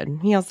so good.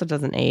 He also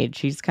doesn't age.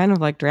 He's kind of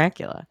like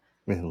Dracula.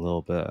 A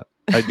little bit.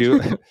 I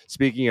do.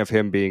 Speaking of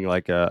him being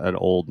like an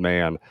old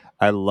man,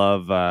 I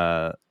love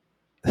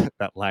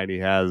that line he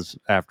has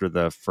after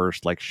the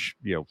first like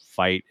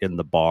fight in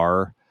the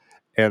bar,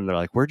 and they're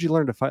like, "Where'd you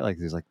learn to fight like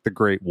this?" He's like, "The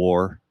Great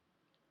War,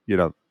 you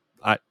know,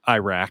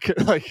 Iraq."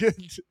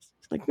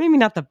 Like maybe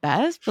not the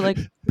best, but like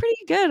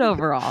pretty good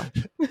overall.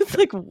 It's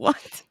like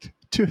what?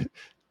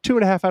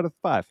 2.5 out of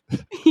 5.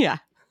 Yeah.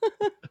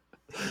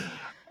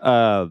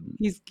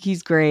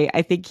 He's great.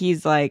 I think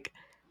he's like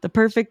the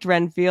perfect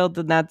Renfield,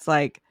 and that's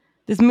like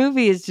this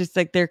movie is just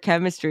like their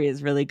chemistry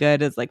is really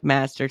good as like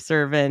master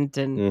servant,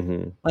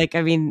 and like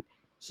I mean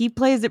he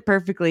plays it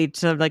perfectly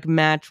to like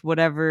match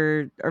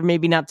whatever, or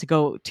maybe not to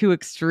go too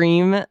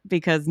extreme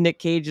because Nick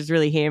Cage is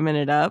really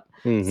hamming it up.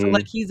 So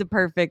like he's a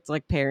perfect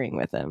like pairing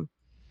with him.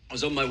 I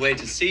was on my way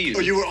to see you.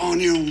 Oh, you were on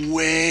your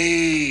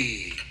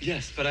way.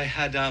 Yes, but I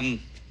had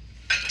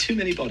too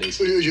many bodies.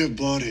 Oh, you have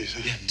bodies.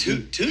 Yeah,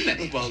 too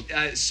many. Well,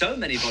 so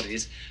many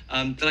bodies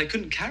that I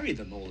couldn't carry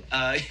them all.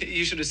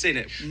 You should have seen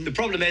it. The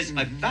problem is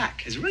my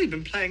back has really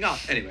been playing up.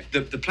 Anyway,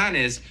 the plan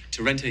is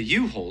to rent a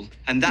U-Haul,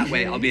 and that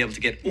way I'll be able to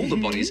get all the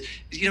bodies.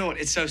 You know what?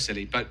 It's so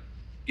silly, but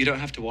you don't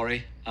have to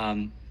worry.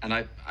 And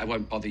I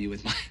won't bother you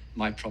with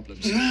my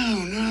problems.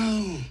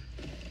 No.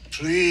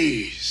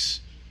 Please.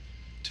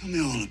 Tell me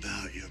all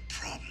about your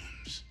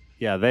problems.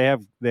 Yeah, they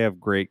have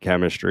great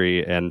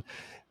chemistry, and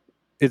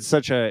it's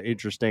such an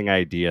interesting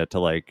idea to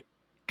like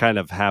kind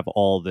of have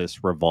all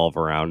this revolve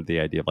around the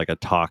idea of like a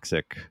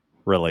toxic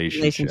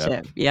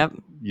relationship. Yep.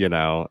 You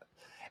know,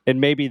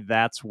 and maybe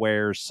that's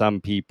where some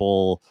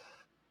people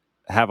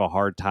have a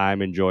hard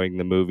time enjoying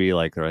the movie.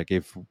 Like they're like,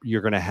 if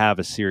you're going to have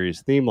a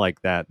serious theme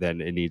like that,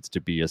 then it needs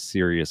to be a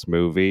serious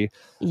movie.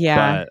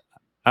 Yeah. But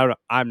I don't know.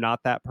 I'm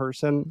not that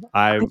person.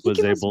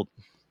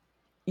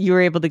 you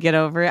were able to get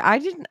over it. I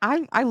didn't.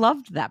 I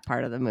loved that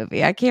part of the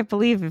movie. I can't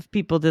believe if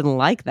people didn't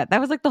like that.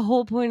 That was like the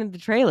whole point of the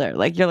trailer.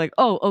 Like you're like,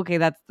 oh, okay,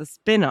 that's the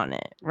spin on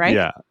it, right?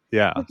 Yeah.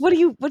 Yeah. Like,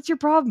 what's your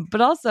problem?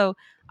 But also,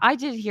 I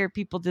did hear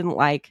people didn't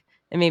like,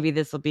 and maybe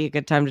this will be a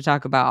good time to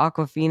talk about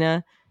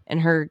Awkwafina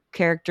and her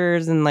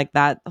characters and like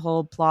that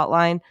whole plot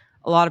line.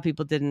 A lot of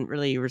people didn't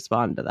really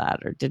respond to that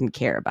or didn't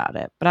care about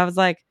it. But I was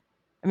like,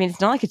 I mean, it's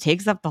not like it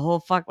takes up the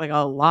whole like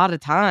a lot of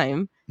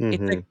time.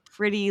 It's like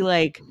pretty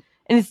like,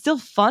 and it's still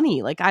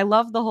funny. Like I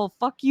love the whole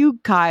 "fuck you,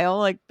 Kyle"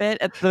 like bit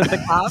at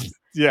the cops.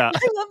 Yeah.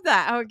 I love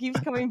that how it keeps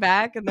coming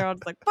back, and they're all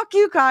just like "fuck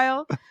you,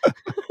 Kyle."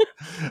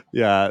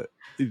 Yeah.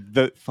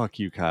 The "fuck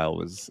you, Kyle"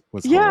 was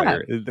Yeah.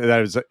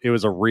 hilarious. It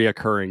was a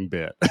reoccurring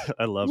bit.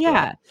 I love Yeah.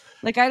 that.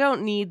 Like I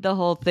don't need the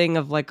whole thing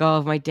of like,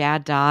 oh, my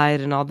dad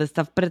died and all this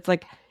stuff, but it's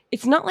like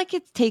it's not like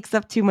it takes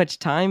up too much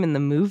time in the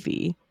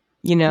movie,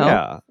 you know?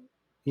 Yeah.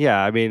 Yeah.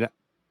 I mean,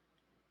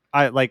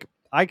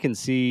 I can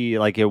see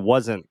like it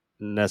wasn't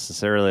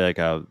necessarily like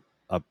a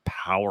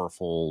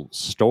powerful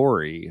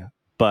story, I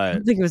but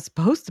don't think it was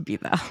supposed to be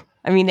though.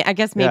 I mean, I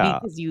guess maybe yeah.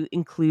 because you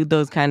include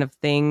those kind of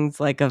things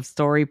like of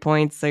story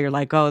points, so you're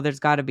like, oh, there's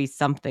got to be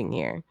something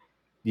here.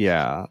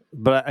 Yeah.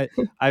 But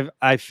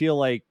I feel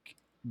like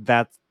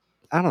that's,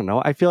 I don't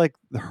know. I feel like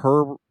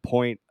her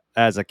point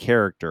as a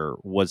character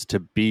was to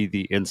be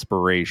the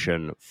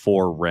inspiration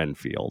for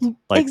Renfield.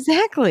 Like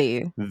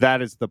Exactly.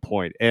 that is the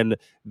point. And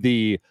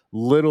the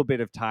little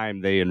bit of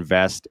time they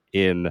invest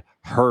in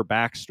her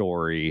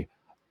backstory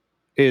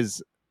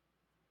is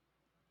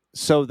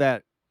so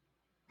that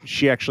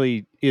she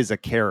actually is a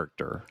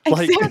character.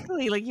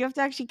 Exactly. Like you have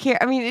to actually care.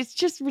 I mean, it's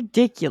just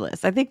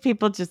ridiculous. I think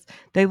people just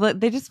they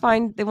want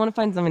to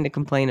find something to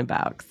complain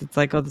about because it's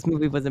like, oh, this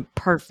movie wasn't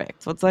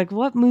perfect. So it's like,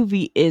 what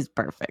movie is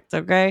perfect?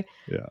 Okay.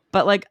 Yeah.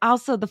 But like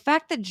also the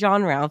fact that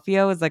John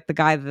Ralphio is like the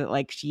guy that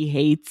like she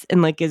hates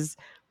and like is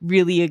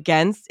really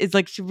against is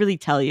like should really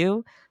tell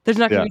you there's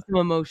not gonna Yeah. be some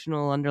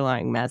emotional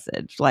underlying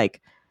message.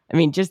 Like, I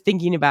mean, just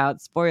thinking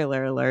about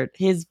spoiler alert,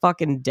 his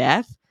fucking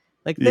death.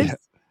 Like there's Yeah.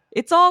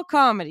 it's all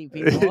comedy,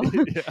 people.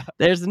 Yeah.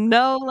 There's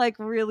no like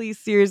really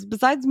serious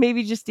besides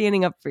maybe just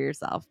standing up for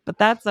yourself. But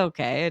that's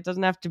okay. It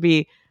doesn't have to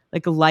be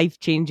like a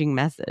life-changing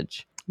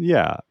message.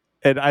 Yeah.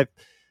 And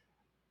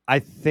I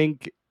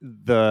think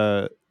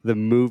the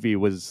movie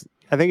was,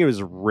 I think it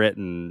was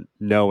written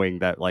knowing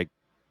that like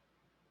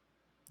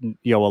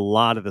a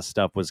lot of the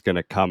stuff was going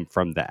to come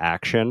from the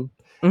action.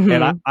 And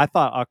Mhm. I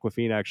thought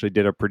Aquafina actually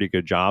did a pretty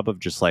good job of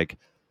just like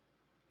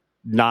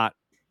not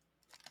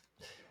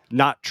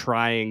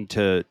trying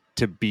to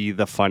be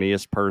the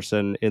funniest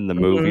person in the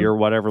movie Mhm. or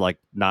whatever, like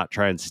not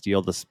try and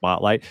steal the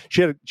spotlight.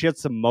 She had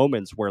some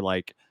moments where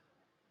like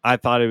I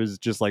thought it was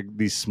just like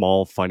these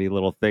small funny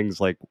little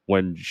things, like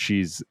when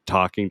she's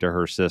talking to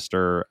her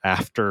sister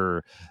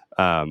after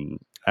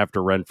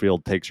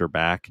Renfield takes her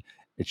back.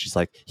 And she's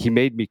like, he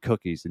made me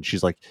cookies. And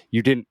she's like,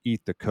 you didn't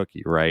eat the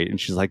cookie, right? And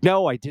she's like,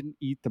 no, I didn't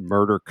eat the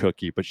murder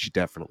cookie, but she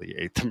definitely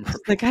ate the murder.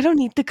 Like, I don't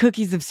eat the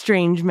cookies of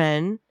strange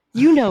men.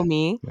 You know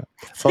me. Yeah.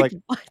 It's But like,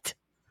 like, what?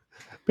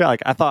 yeah,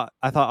 like I thought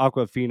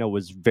Aquafina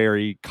was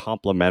very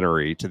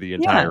complimentary to the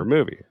entire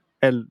movie.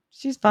 And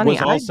She's funny.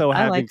 was also I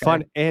having like her.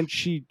 fun. And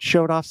she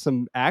showed off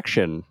some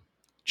action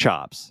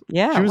chops.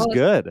 Yeah. She was well,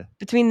 good.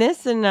 Between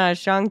this and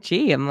Shang-Chi,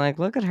 I'm like,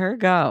 look at her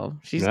go.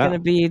 She's Yeah. going to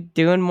be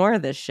doing more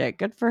of this shit.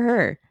 Good for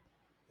her.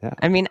 Yeah.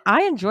 I mean,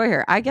 I enjoy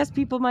her. I guess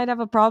people might have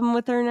a problem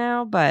with her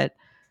now, but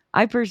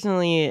I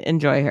personally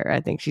enjoy her. I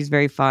think she's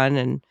very fun.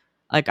 And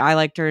like, I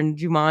liked her in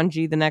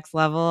Jumanji, The Next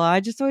Level. I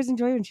just always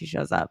enjoy when she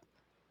shows up.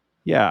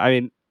 Yeah, I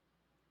mean,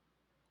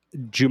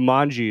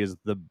 Jumanji is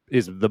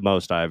the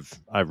most I've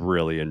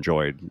really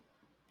enjoyed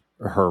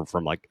her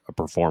from like a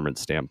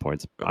performance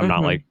standpoint.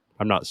 I'm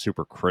not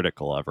super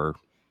critical of her.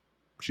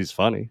 She's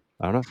funny.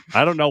 I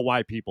don't know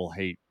why people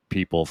hate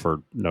people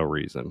for no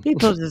reason.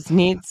 People just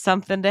need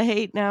something to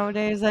hate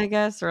nowadays, I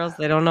guess, or else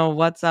they don't know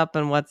what's up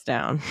and what's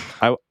down.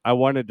 I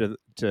wanted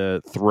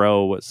to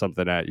throw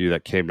something at you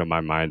that came to my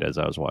mind as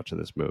I was watching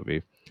this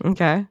movie.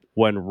 Okay.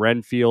 When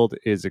Renfield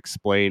is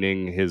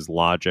explaining his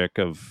logic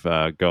of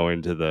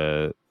going to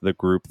the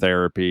group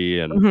therapy,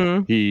 and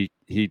Mhm.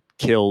 he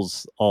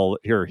kills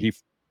he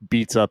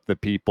beats up the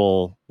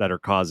people that are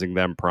causing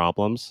them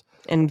problems,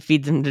 And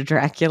feeds him to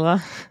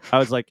Dracula. I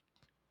was like,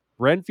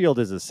 Renfield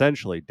is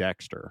essentially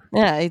Dexter.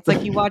 Yeah, it's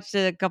like he watched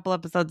a couple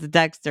episodes of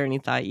Dexter and he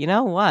thought, you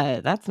know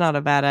what? That's not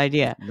a bad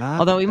idea.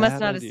 Although he must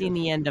not have seen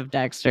the end of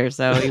Dexter,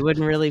 so he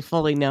wouldn't really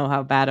fully know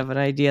how bad of an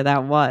idea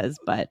that was.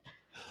 But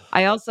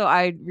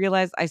I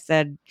realized I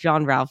said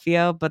John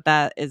Ralphio, but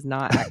that is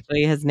not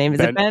actually his name. Is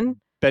it Ben?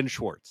 Ben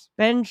Schwartz.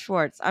 Ben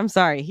Schwartz. I'm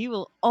sorry. He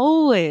will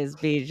always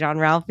be John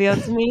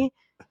Ralphio to me.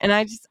 And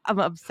I'm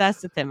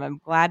obsessed with him. I'm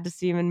glad to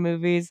see him in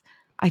movies.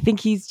 I think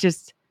he's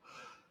just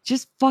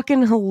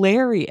fucking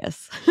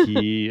hilarious.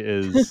 He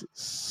is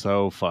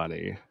so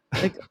funny.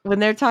 Like when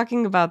they're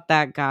talking about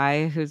that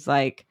guy who's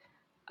like,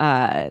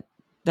 they're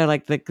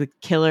like the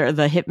killer,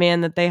 the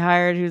hitman that they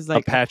hired, who's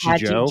like Apache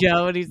Joe.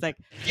 and he's like,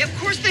 Yeah, of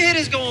course the hit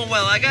is going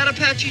well. I got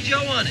Apache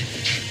Joe on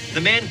it.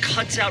 The man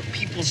cuts out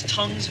people's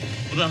tongues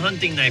with a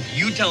hunting knife.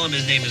 You tell him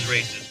his name is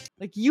racist.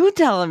 Like, you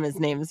tell him his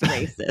name is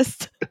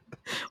racist.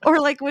 Or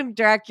like when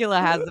Dracula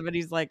has him and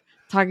he's like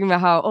talking about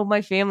how, oh,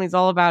 my family's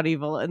all about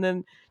evil. And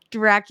then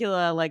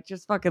Dracula like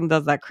just fucking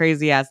does that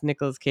crazy ass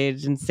Nicolas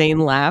Cage insane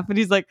laugh. And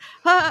he's like,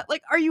 huh,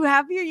 like, are you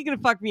happy? Or are you going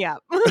to fuck me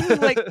up?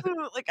 like,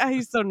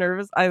 he's so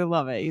nervous. I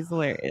love it. He's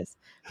hilarious.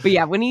 But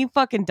yeah, when he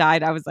fucking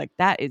died, I was like,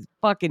 that is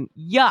fucking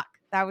yuck.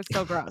 That was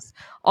so gross.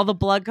 All the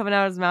blood coming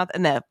out of his mouth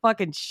and that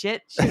fucking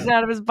shit shooting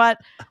out of his butt.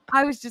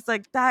 I was just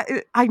like, that.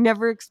 I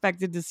never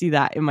expected to see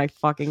that in my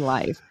fucking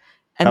life.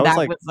 And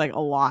that was like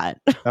a lot.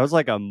 That was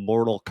like a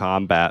Mortal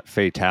Kombat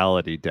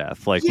fatality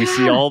death. Like we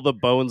see Yeah. all the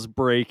bones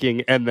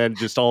breaking and then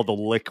just all the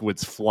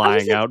liquids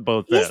flying like, out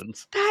both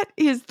ends. That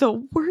is the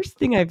worst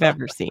thing I've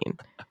ever seen.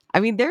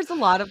 I mean, there's a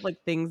lot of like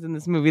things in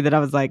this movie that I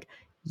was like,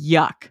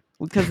 yuck,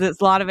 because a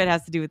lot of it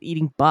has to do with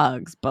eating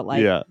bugs. But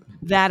like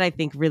that, I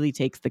think really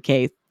takes the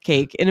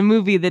cake in a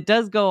movie that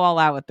does go all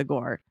out with the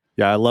gore.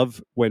 Yeah, I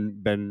love when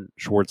Ben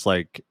Schwartz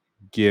like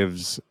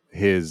gives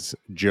his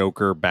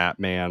Joker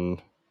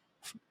Batman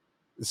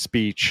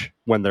speech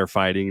when they're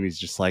fighting, and he's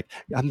just like,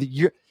 I'm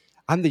the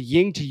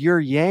yin to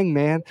your yang,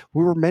 man.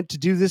 We were meant to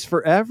do this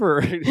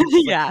forever.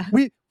 Yeah.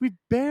 Like, we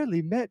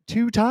barely met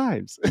 2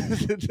 times. Was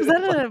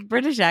that a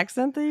British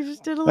accent that you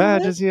just did a little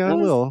bit? Just, a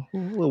little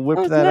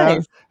whip that nice.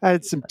 out. I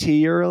had some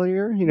tea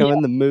earlier,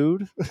 in the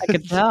mood. I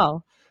could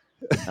tell.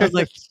 I was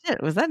like,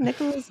 shit, was that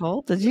Nicholas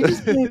Hoult? Did you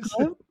just play a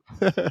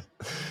clip?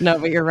 No,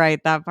 but you're right.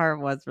 That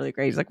part was really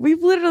great. He's like,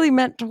 we've literally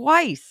met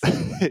twice.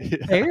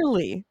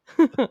 Barely.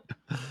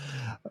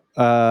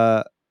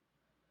 I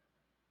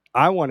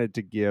wanted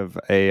to give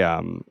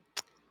a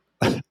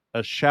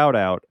shout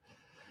out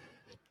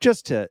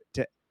just to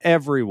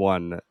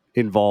everyone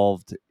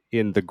involved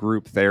in the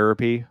group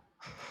therapy.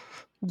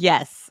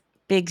 Yes,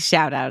 big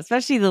shout out,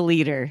 especially the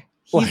leader.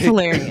 He's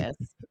hilarious.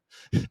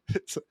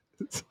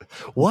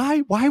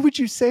 Why would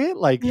you say it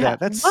like that?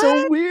 That's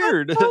so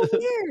weird. That's so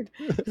weird.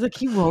 It's like,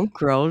 he won't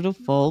grow to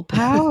full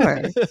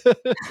power.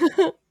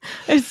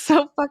 It's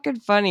so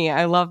fucking funny.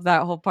 I love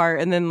that whole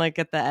part. And then like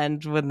at the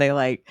end when they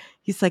like,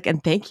 he's like,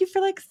 and thank you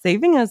for like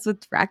saving us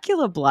with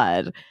Dracula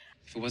blood.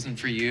 If it wasn't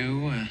for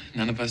you,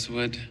 none of us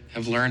would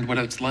have learned what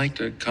it's like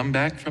to come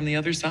back from the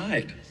other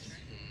side,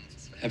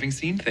 having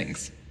seen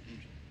things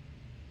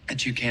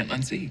that you can't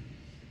unsee,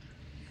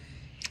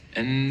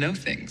 and know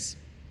things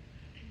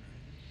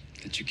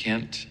that you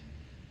can't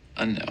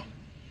unknow.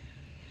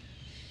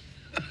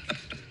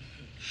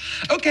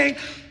 Okay.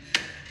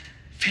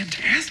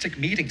 Fantastic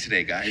meeting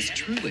today, guys.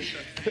 Truly.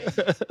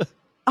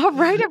 All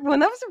right, everyone.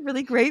 That was a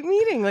really great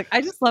meeting. Like,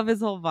 I just love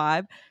his whole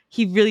vibe.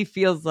 He really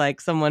feels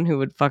like someone who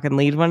would fucking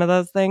lead one of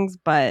those things.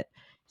 But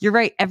you're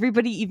right.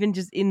 Everybody, even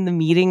just in the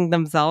meeting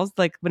themselves,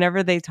 like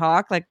whenever they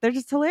talk, like they're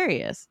just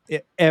hilarious.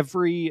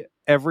 Every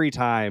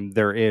time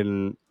they're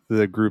in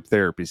the group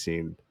therapy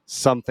scene,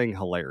 something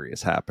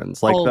hilarious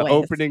happens. Like Always. The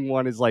opening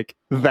one is like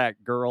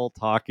that girl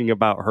talking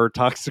about her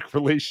toxic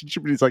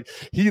relationship, and he's like,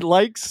 he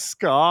likes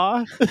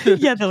ska.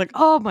 Yeah, they're like,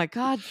 oh my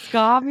god,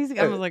 ska music.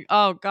 I was like,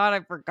 oh god, I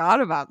forgot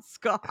about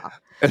ska.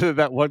 And then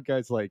that one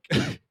guy's like,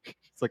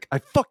 it's like, I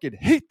fucking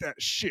hate that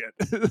shit.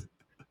 It's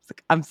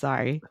like, I'm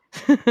sorry.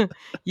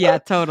 Yeah,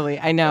 totally.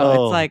 I know.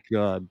 It's like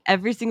God.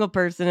 Every single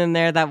person in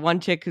there, that one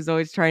chick who's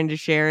always trying to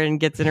share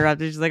and gets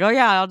interrupted, she's like, oh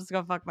yeah, I'll just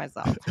go fuck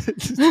myself.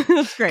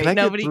 That's great.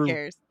 Nobody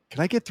cares. Can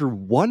I get through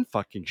one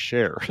fucking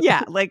share?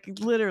 Yeah, like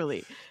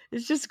literally.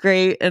 It's just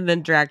great. And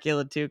then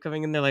Dracula too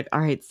coming in there like, all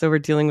right, so we're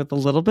dealing with a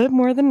little bit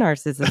more than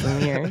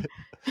narcissism here.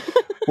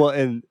 Well,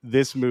 and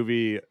this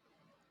movie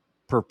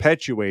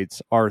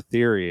perpetuates our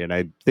theory, and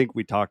I think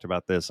we talked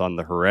about this on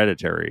the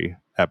Hereditary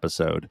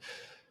episode,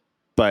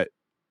 but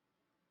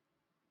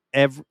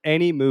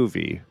any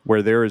movie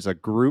where there is a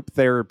group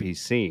therapy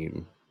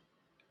scene,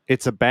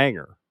 it's a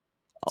banger.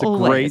 It's a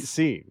great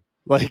scene.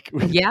 Like,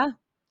 yeah,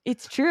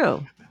 it's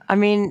true. I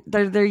mean,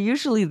 they're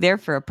usually there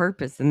for a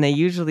purpose, and they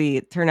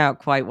usually turn out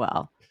quite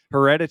well.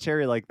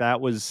 Hereditary, like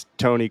that was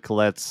Toni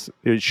Collette's.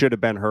 It should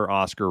have been her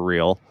Oscar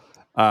reel.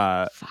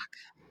 Fuck.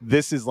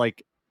 This is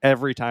like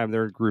every time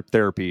they're in group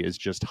therapy is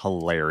just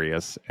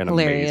hilarious and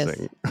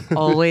amazing.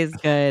 Always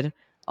good.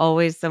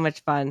 Always so much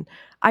fun.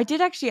 I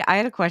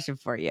had a question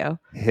for you.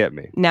 Hit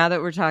me. Now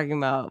that we're talking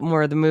about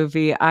more of the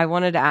movie, I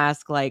wanted to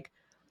ask, like,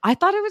 I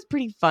thought it was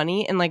pretty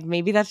funny, and like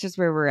maybe that's just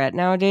where we're at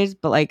nowadays,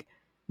 but like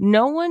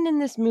no one in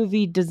this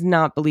movie does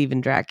not believe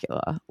in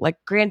Dracula.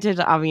 Like, granted,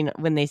 I mean,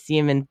 when they see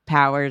him in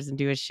powers and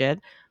do his shit,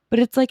 but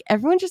it's like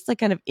everyone just like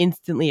kind of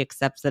instantly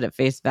accepts it at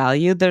face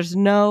value. There's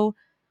no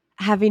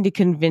having to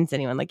convince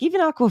anyone. Like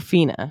even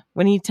Awkwafina,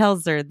 when he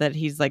tells her that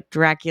he's like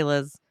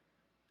Dracula's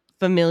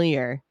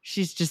familiar,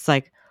 she's just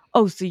like,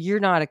 oh, so you're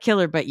not a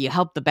killer, but you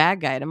help the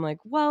bad guy. And I'm like,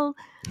 well,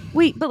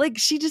 wait, but like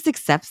she just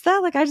accepts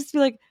that. Like I just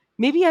feel like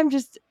maybe I'm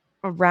just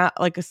around,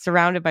 like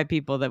surrounded by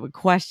people that would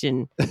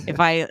question if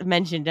I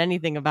mentioned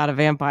anything about a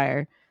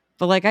vampire.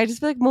 But like I just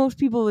feel like most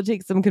people would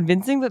take some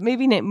convincing. But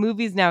maybe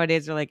movies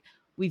nowadays are like,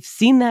 we've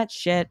seen that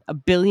shit a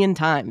billion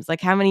times.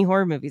 Like how many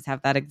horror movies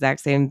have that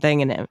exact same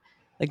thing in it?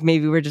 Like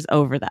maybe we're just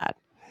over that.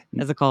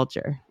 as a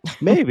culture.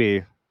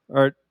 Maybe,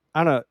 or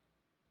I don't know.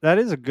 That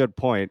is a good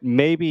point.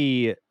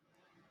 Maybe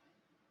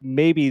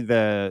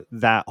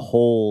that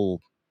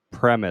whole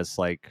premise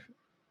like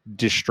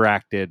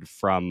distracted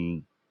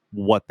from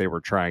what they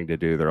were trying to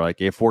do. They're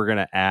like, if we're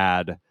gonna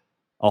add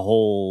a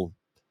whole,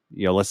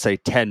 let's say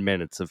 10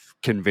 minutes of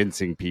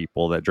convincing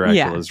people that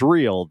Dracula is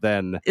real,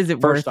 then Is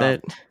it worth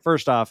it?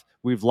 First off,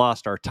 we've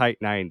lost our tight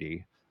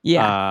 90.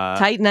 Yeah.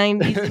 Tight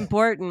 90 is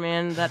important,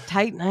 man. That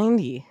tight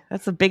 90.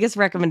 That's the biggest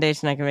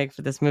recommendation I can make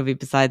for this movie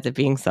besides it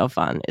being so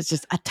fun. It's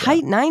just a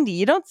tight 90.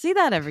 You don't see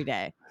that every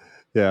day.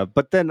 Yeah,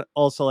 but then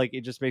also like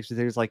it just makes me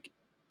think, it's like,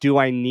 do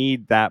I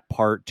need that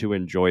part to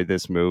enjoy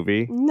this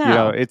movie?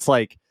 No. It's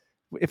like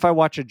if I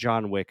watch a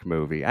John Wick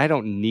movie, I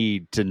don't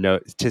need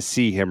to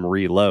see him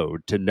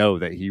reload to know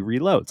that he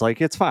reloads.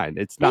 Like, it's fine.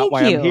 It's not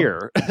why I'm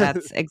here.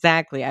 That's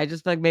exactly. I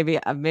just feel like maybe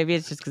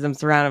it's just because I'm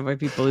surrounded by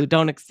people who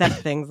don't accept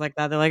things like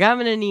that. They're like, I'm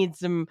gonna need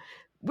some.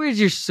 Where's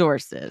your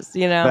sources?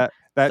 That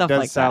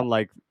does sound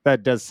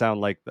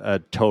like a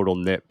total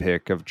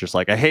nitpick of just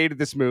like, I hated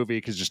this movie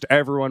because just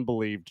everyone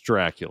believed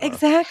Dracula.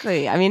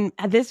 Exactly. I mean,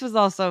 this was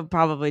also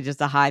probably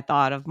just a high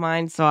thought of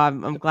mine, so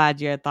I'm glad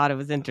you thought it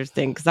was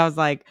interesting, because I was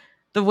like,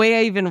 the way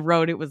I even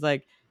wrote it was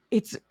like,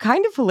 it's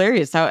kind of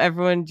hilarious how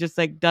everyone just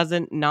like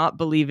doesn't not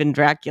believe in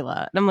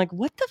Dracula, and I'm like,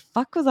 what the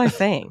fuck was I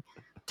saying?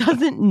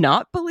 Doesn't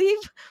not believe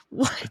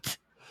what?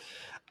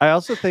 I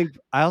also think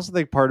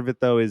part of it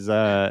though is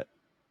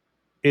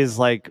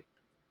like,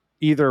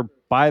 either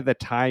by the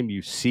time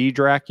you see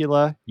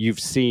Dracula, you've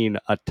seen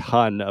a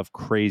ton of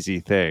crazy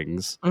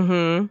things.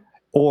 Mm-hmm.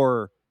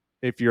 Or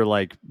if you're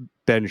like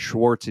Ben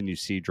Schwartz and you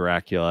see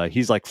Dracula,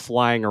 he's like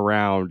flying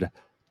around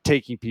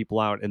taking people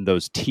out in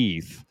those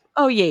teeth.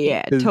 Oh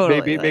yeah,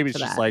 totally. Maybe it's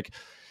just like,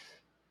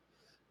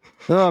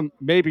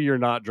 maybe you're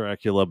not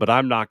Dracula, but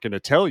I'm not going to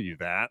tell you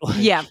that.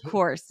 Yeah, of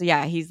course.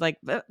 Yeah, he's like,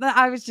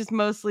 I was just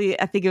mostly,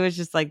 I think it was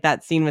just like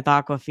that scene with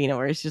Aquafina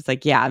where it's just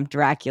like, yeah, I'm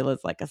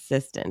Dracula's like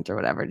assistant or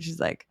whatever. And she's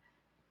like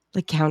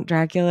Count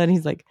Dracula, and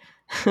he's like,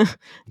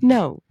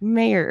 no,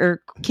 Mayor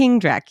or King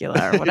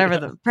Dracula or whatever,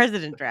 the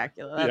President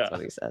Dracula. That's what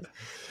he says.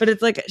 But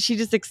it's like she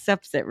just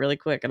accepts it really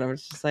quick, and I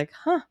was just like,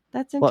 huh,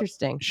 that's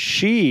interesting. Well,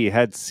 she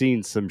had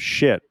seen some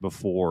shit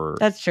before.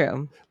 That's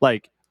true.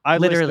 Like,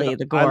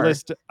 the gore.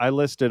 I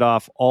listed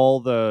off all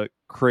the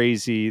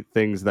crazy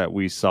things that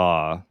we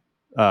saw.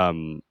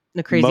 The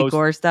crazy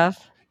gore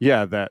stuff.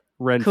 Yeah, that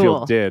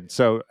Renfield did.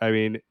 So I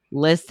mean,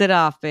 list it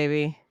off,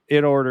 baby.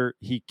 In order,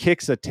 he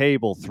kicks a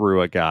table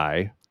through a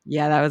guy.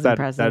 Yeah, that was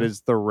impressive. That is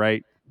the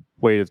right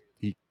way.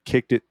 He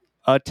kicked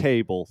a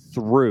table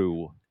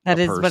through. That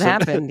is what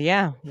happened.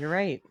 Yeah, you're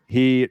right.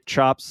 He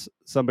chops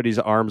somebody's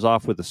arms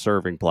off with a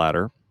serving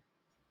platter.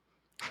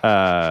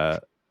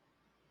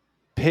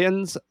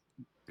 Pins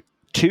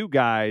two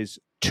guys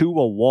to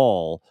a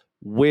wall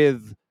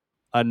with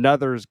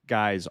another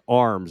guy's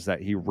arms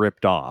that he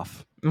ripped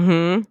off.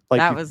 Mm-hmm. Like,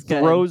 that was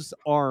good. Throws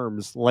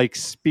arms like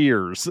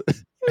spears.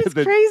 It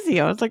was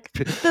crazy. I was like,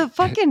 the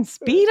fucking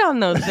speed on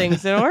those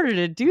things in order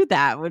to do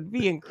that would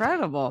be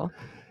incredible.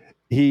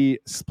 He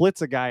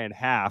splits a guy in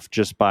half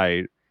just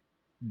by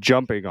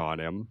jumping on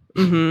him.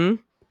 Mm-hmm.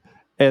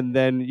 And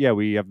then,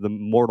 we have the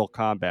Mortal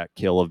Kombat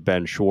kill of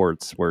Ben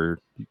Schwartz, where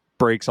he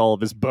breaks all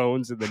of his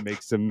bones and then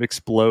makes him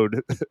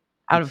explode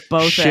out of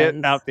both shit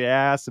ends. Out the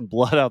ass and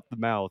blood out the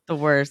mouth. The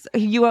worst.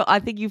 I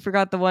think you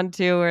forgot the one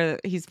too where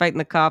he's fighting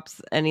the cops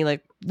and he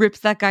like rips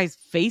that guy's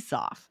face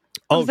off.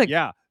 I was like,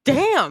 yeah.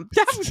 Damn,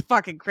 that was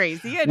fucking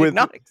crazy. I did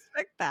not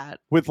expect that.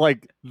 With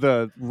like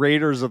the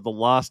Raiders of the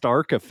Lost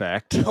Ark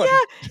effect. Yeah,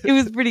 it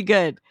was pretty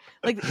good.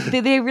 Like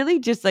they really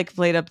just like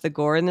played up the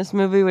gore in this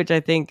movie, which I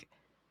think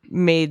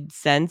made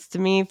sense to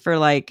me for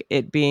like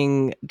it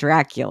being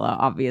Dracula.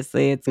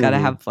 Obviously, it's got to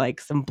have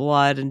like some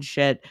blood and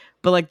shit,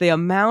 but like the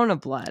amount of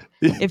blood,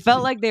 it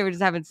felt like they were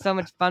just having so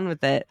much fun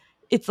with it.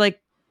 It's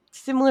like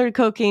similar to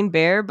Cocaine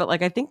Bear, but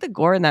like I think the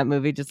gore in that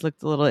movie just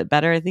looked a little bit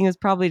better. I think it was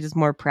probably just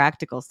more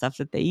practical stuff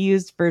that they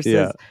used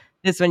versus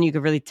this one. You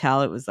could really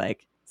tell it was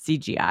like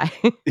CGI.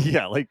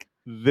 Yeah, like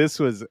this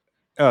was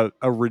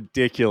a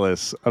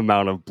ridiculous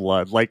amount of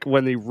blood. Like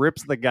when he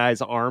rips the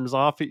guy's arms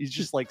off, he's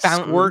just like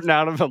squirting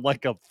out of him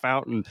like a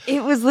fountain.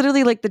 It was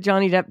literally like the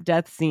Johnny Depp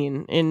death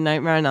scene in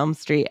Nightmare on Elm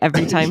Street.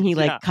 Every time he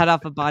like cut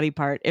off a body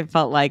part, it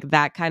felt like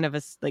that kind of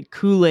a like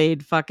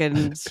Kool-Aid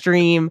fucking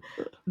stream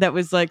that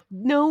was like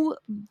no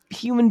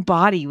human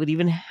body would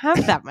even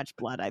have that much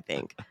blood, I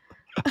think.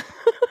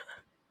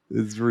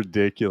 It's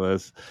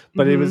ridiculous.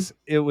 But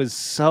it was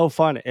so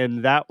fun.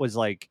 And that was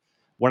like,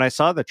 when I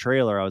saw the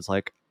trailer, I was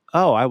like,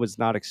 oh, I was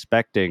not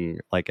expecting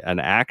like an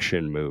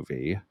action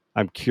movie.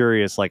 I'm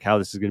curious like how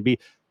this is going to be.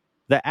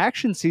 The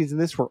action scenes in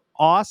this were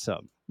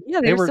awesome. Yeah,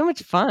 they were so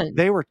much fun.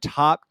 They were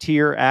top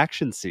tier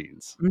action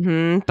scenes.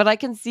 Mm-hmm. But I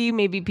can see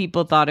maybe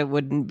people thought it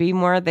wouldn't be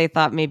more. They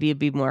thought maybe it'd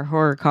be more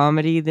horror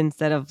comedy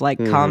instead of like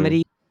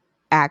comedy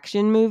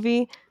action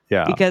movie.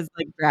 Yeah. Because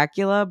like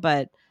Dracula,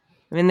 but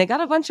I mean, they got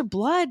a bunch of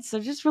blood,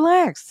 so just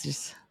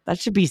relax. That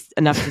should be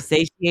enough to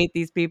satiate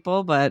these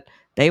people, but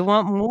they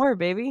want more,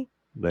 baby.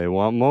 They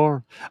want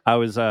more. I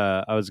was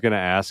going to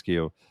ask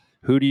you,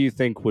 who do you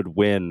think would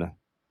win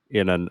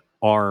in an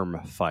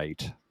arm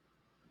fight?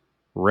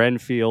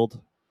 Renfield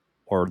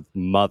or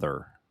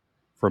Mother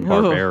from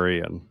Ooh.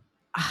 Barbarian?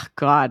 Oh,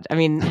 God. I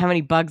mean, how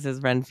many bugs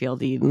has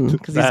Renfield eaten?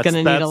 Because he's That's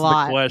going to need a the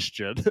lot.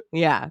 question.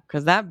 Yeah,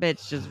 because that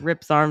bitch just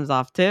rips arms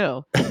off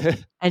too.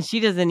 And she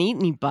doesn't eat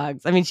any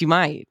bugs. I mean, she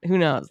might. Who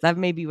knows? That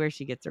may be where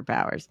she gets her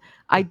powers.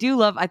 I do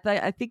love.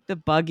 I think the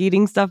bug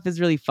eating stuff is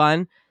really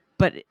fun,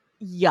 but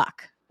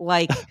yuck.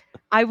 Like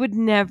I would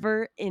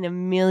never in a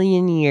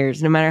million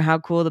years, no matter how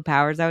cool the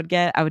powers I would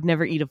get, I would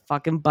never eat a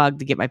fucking bug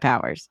to get my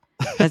powers.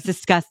 That's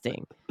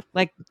disgusting.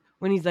 Like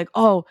when he's like,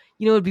 "Oh,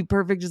 you know, it'd be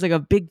perfect, just like a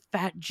big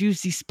fat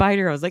juicy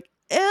spider." I was like,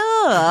 "Ew,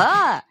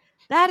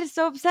 that is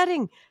so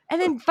upsetting." And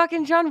then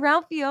fucking John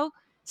Ralphio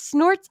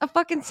snorts a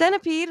fucking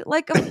centipede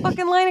like a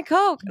fucking line of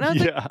coke, and I was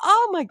like, Yeah.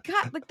 "Oh my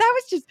God!" Like that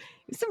was just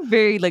some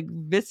very like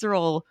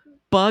visceral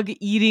bug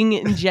eating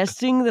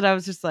ingesting that I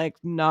was just like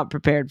not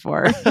prepared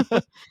for.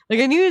 Like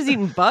I knew he was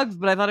eating bugs,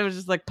 but I thought it was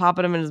just like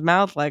popping them in his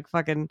mouth like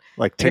fucking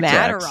Like like Tic an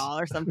Tacs.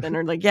 Adderall or something,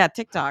 or like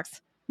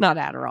TikToks, not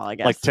Adderall, I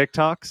guess. Like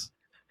TikToks?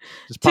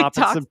 Just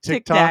popping some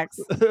Tic TikToks.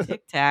 Tacs,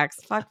 Tic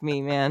Tacs. Fuck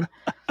me, man.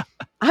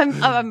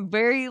 I'm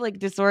very like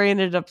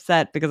disoriented,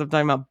 upset because I'm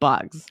talking about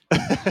bugs.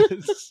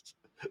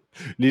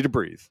 Need to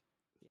breathe.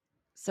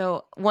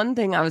 So one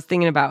thing I was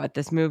thinking about with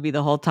this movie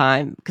the whole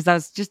time, because I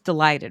was just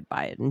delighted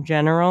by it in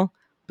general,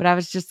 but I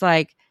was just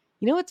like,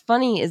 you know what's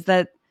funny is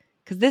that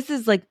because this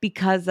is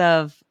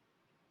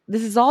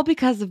all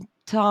because of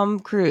Tom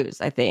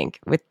Cruise, I think,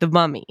 with The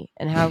Mummy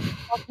and how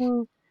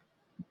fucking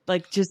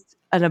like just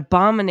an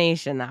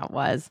abomination that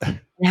was, and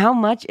how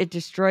much it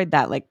destroyed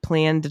that like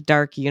planned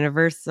dark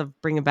universe of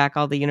bringing back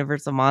all the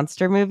Universal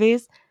monster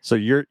movies. So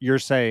you're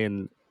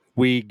saying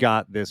we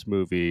got this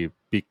movie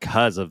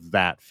because of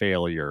that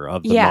failure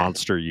of the Yeah.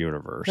 monster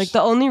universe. Like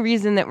the only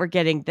reason that we're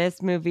getting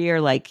this movie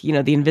or like, you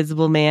know, The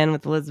Invisible Man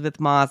with Elizabeth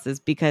Moss is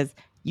because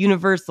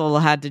Universal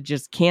had to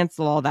just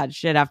cancel all that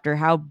shit after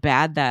how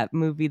bad that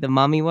movie The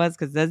Mummy was.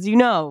 Because as you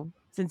know,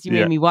 since you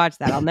Yeah. made me watch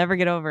that, I'll never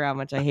get over how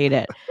much I hate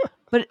it.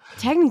 But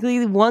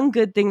technically, one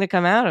good thing to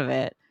come out of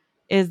it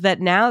is that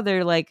now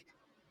they're like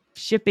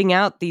shipping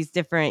out these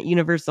different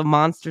Universal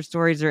monster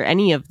stories or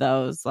any of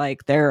those,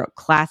 like they're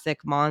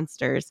classic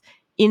monsters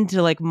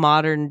into like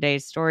modern day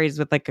stories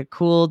with like a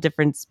cool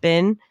different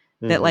spin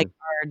that like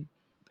are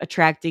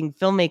attracting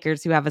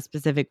filmmakers who have a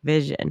specific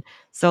vision.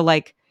 So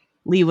like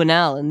Lee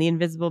Winnell and The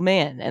Invisible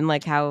Man and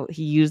like how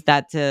he used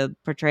that to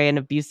portray an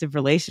abusive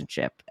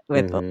relationship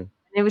with Mhm.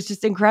 it was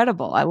just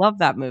incredible. I love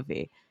that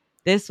movie.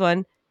 This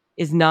one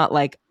is not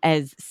like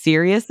as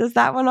serious as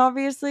that one,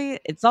 obviously.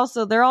 It's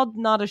also they're all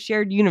not a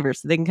shared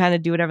universe, so they can kind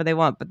of do whatever they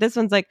want. But this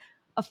one's like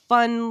a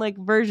fun like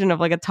version of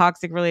like a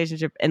toxic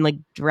relationship and like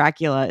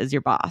Dracula is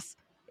your boss.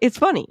 It's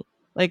funny.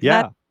 Like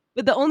Yeah. that,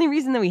 but the only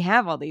reason that we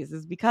have all these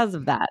is because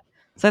of that.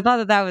 So I thought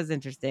that that was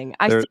interesting.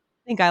 I There- still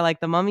don't think I like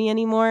The Mummy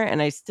anymore,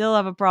 and I still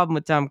have a problem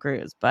with Tom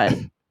Cruise, but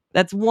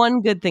that's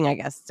one good thing, I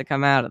guess, to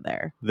come out of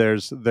there.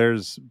 There's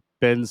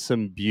been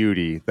some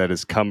beauty that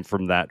has come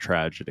from that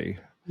tragedy.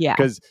 Yeah.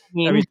 Because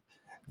I mean,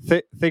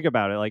 think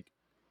about it. Like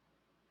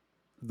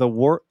the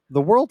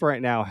world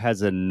right now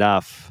has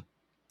enough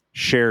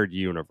shared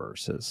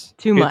universes.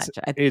 Too much,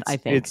 I think.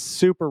 It's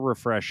super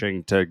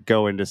refreshing to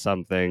go into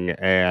something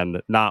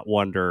and not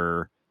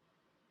wonder,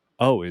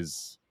 oh,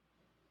 is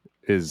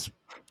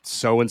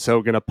so and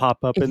so gonna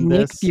pop up If in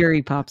Nick this?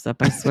 Fury pops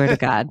up, I swear to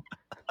God.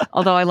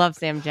 Although I love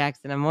Sam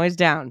Jackson, I'm always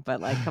down.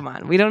 But like, come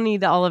on, we don't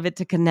need all of it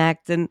to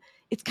connect. And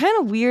it's kind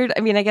of weird. I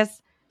mean, I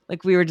guess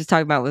like we were just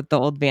talking about with the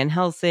old Van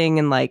Helsing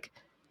and like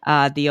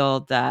the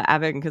old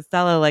Abbott and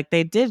Costello, like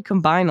they did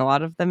combine a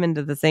lot of them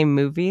into the same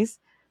movies.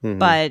 Mhm.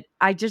 But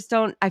I just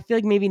don't. I feel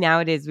like maybe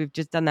nowadays we've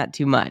just done that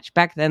too much.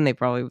 Back then, that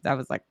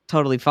was like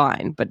totally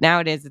fine. But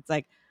nowadays, it's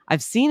like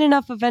I've seen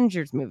enough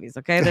Avengers movies.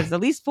 Okay, there's at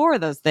least 4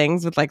 of those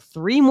things with like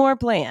 3 more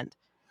planned.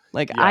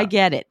 Like I Yeah.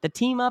 get it, the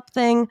team up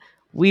thing,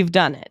 we've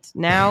done it.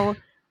 Now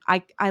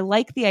I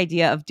like the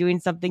idea of doing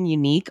something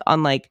unique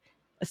on like,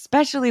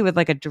 especially with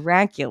like a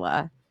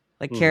Dracula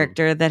like Mhm.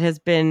 character that has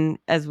been,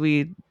 as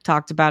we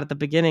talked about at the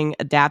beginning,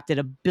 adapted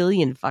a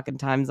billion fucking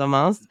times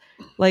almost.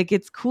 Like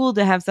it's cool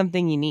to have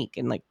something unique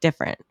and like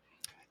different.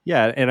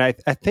 Yeah, and I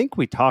think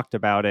we talked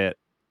about it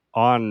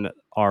on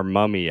our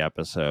Mummy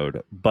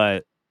episode,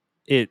 but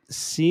it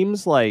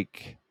seems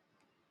like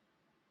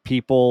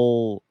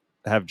people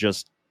have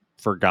just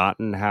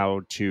forgotten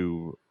how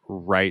to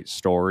write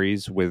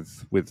stories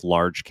with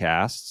large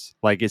casts.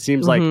 Like it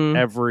seems like Mhm.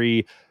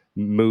 every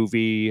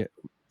movie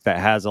that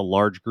has a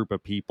large group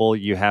of people,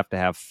 you have to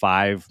have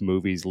 5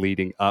 movies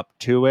leading up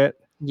to it.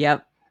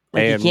 Yep.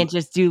 Like And- you can't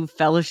just do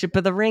Fellowship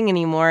of the Ring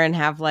anymore and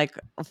have like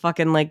a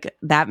fucking like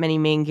that many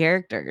main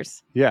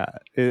characters. Yeah,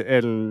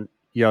 and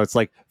you know, it's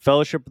like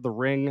Fellowship of the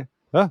Ring.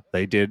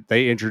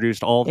 They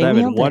introduced all of They them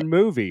in nailed one it.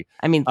 movie.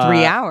 I mean,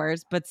 3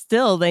 hours, but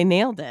still they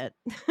nailed it.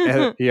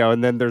 And, you know,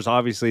 and then there's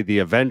obviously the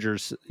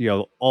Avengers, you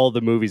know, all the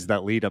movies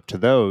that lead up to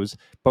those.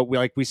 But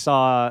we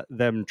saw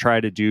them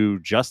try to do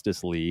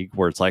Justice League,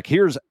 where it's like,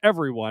 here's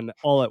everyone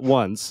all at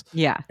once.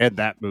 Yeah. And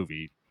that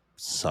movie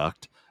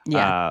sucked.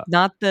 Yeah,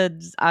 not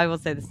the. I will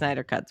say the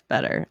Snyder Cut's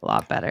better, a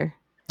lot better.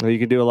 You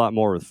can do a lot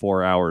more with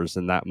 4 hours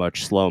and that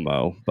much slow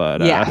mo,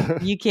 but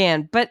Yeah, you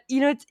can. But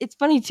it's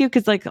funny too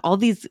because like all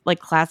these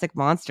like classic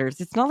monsters,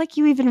 it's not like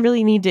you even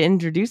really need to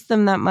introduce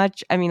them that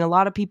much. I mean, a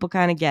lot of people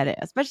kind of get it,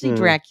 especially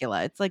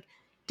Dracula. It's like,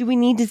 do we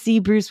need to see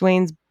Bruce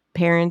Wayne's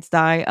parents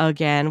die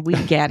again? We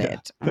get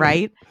it,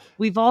 right?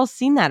 We've all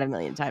seen that a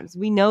million times.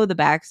 We know the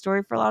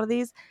backstory for a lot of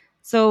these.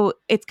 So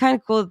it's kind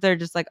of cool that they're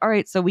just like, all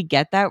right, so we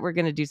get that. We're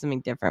going to do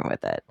something different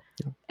with it.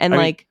 And I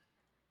mean, like,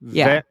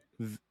 yeah.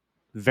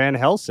 Van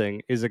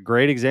Helsing is a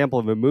great example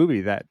of a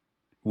movie that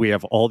we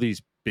have all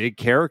these big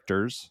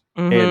characters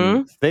and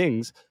Mm-hmm.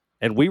 things,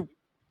 and we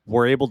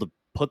were able to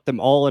put them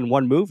all in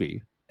one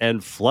movie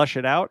and flush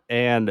it out,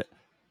 and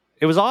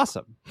it was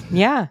awesome.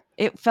 Yeah,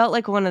 it felt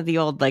like one of the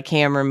old like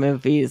Hammer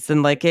movies,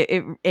 and like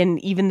it and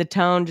even the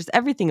tone, just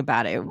everything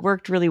about it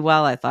worked really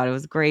well. I thought it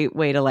was a great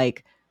way to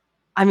like.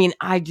 I mean,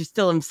 I just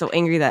still am so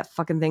angry that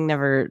fucking thing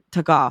never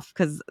took off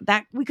because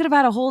that we could have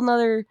had a whole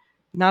nother.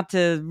 Not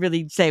to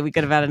really say we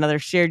could have had another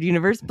shared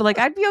universe, but like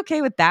I'd be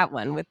okay with that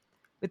one with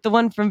the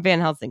one from Van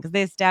Helsing because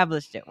they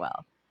established it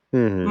well.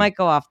 Might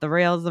go off the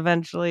rails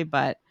eventually,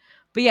 but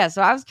yeah.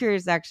 So I was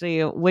curious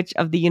actually, which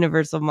of the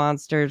Universal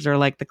monsters or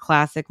like the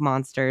classic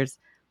monsters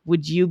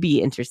would you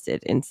be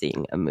interested in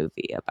seeing a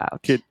movie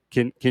about?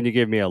 Can you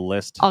give me a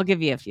list? I'll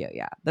give you a few.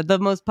 Yeah, the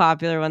most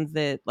popular ones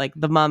that like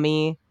the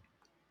Mummy,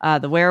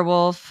 the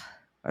Werewolf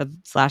or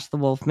slash the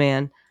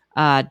Wolfman,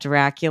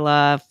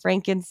 Dracula,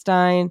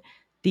 Frankenstein,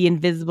 the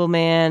Invisible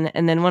Man,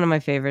 and then one of my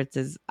favorites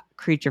is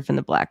Creature from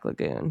the Black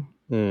Lagoon.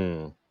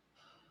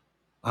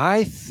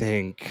 I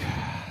think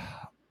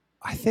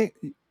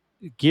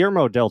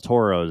Guillermo del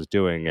Toro is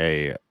doing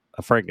a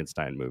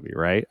Frankenstein movie,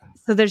 right?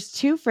 So there's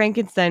 2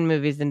 Frankenstein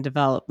movies in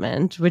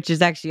development, which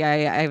is actually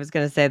I was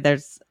gonna say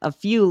there's a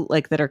few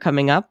like that are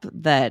coming up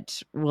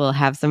that will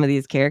have some of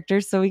these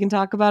characters, so we can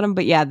talk about them.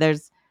 But yeah,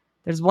 there's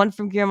one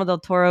from Guillermo del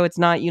Toro. It's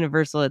not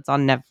Universal. It's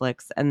on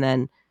Netflix, and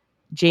then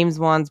James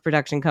Wan's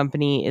production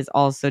company is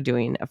also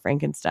doing a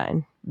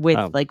Frankenstein with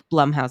like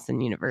Blumhouse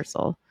and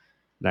Universal.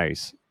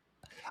 Nice.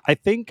 I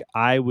think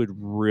I would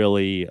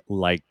really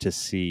like to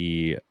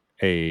see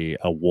a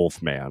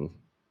Wolfman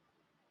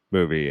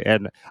movie,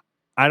 and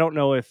I don't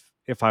know if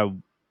I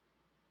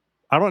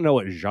don't know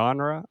what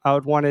genre I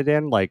would want it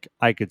in. Like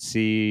I could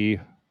see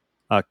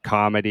a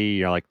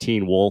comedy, like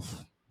Teen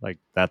Wolf, like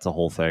that's a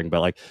whole thing.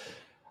 But like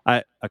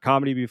a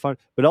comedy would be fun.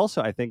 But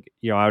also I think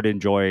I would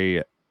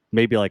enjoy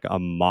maybe like a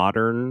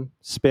modern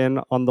spin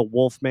on the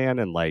Wolfman,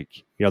 and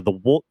like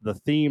the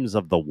themes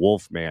of the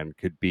Wolfman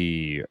could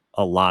be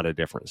a lot of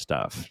different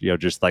stuff.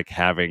 Just like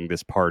having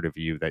this part of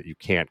you that you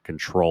can't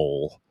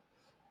control.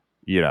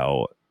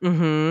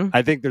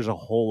 I think there's a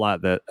whole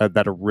lot that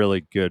a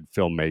really good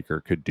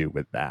filmmaker could do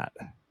with that.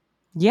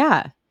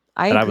 Yeah,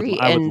 I agree.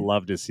 I would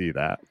love to see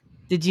that.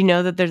 Did you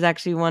know that there's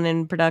actually one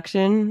in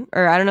production?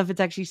 Or I don't know if it's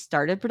actually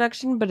started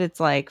production, but it's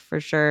like for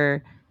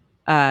sure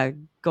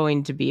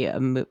going to be a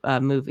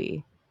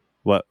movie.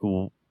 What?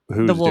 Who's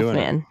the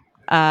Wolfman?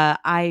 Doing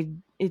it?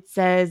 It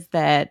says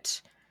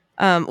that.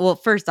 Well,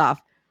 first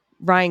off,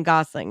 Ryan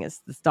Gosling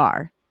is the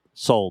star.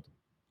 Sold.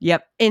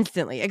 Yep,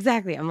 instantly,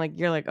 exactly. I'm like,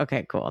 you're like,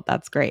 okay, cool,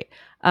 that's great.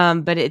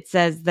 But it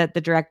says that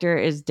the director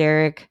is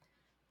Derek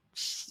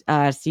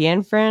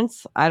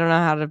Cianfrance. I don't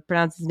know how to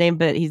pronounce his name,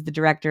 but he's the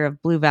director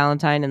of Blue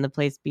Valentine and The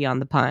Place Beyond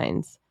the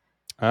Pines.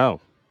 Oh.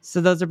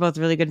 So those are both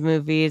really good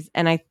movies.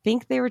 And I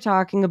think they were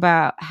talking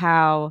about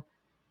how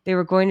they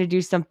were going to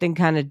do something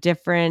kind of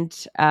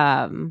different.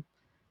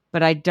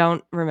 But I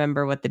don't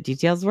remember what the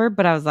details were.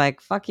 But I was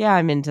like, fuck yeah,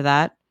 I'm into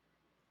that.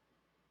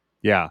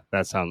 Yeah,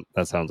 that sounds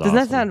awesome. Doesn't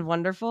that sound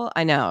wonderful?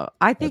 I know.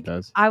 I think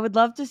I would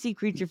love to see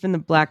Creature from the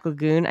Black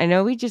Lagoon. I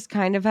know we just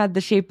kind of had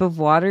The Shape of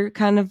Water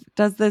kind of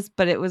does this,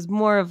 but it was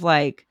more of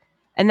like,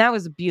 and that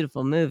was a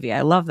beautiful movie.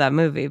 I love that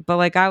movie. But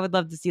like, I would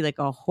love to see like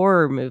a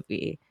horror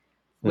movie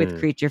with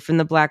Creature from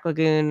the Black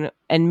Lagoon.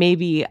 And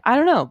maybe, I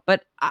don't know,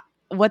 but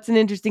what's an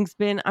interesting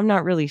spin? I'm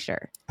not really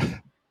sure.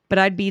 But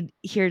I'd be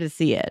here to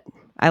see it.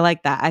 I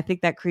like that. I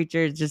think that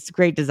creature is just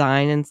great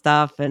design and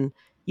stuff. And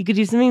you could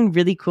do something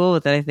really cool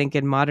with it, I think,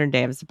 in modern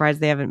day. I'm surprised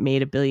they haven't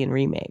made a billion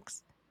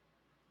remakes.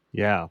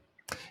 Yeah.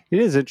 It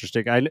is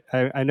interesting.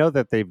 I know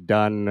that they've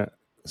done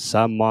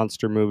some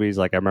monster movies.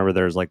 Like I remember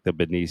there's like the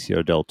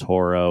Benicio del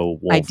Toro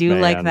Wolfman. I do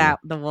like that,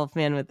 the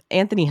Wolfman with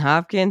Anthony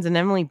Hopkins and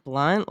Emily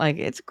Blunt. Like,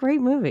 it's a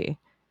great movie.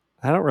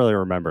 I don't really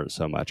remember it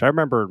so much. I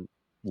remember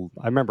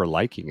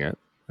liking it.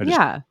 I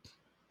just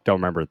don't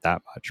remember it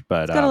that much.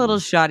 But it's got a little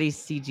shoddy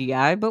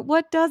CGI, but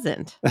what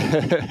doesn't? But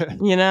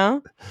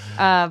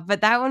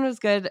that one was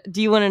good.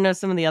 Do you want to know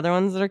some of the other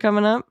ones that are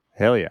coming up?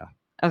 Hell yeah.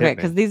 Okay,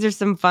 because these are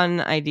some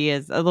fun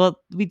ideas. Well,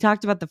 we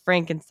talked about the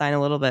Frankenstein a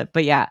little bit,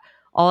 but yeah,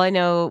 all I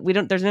know,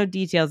 there's no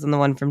details on the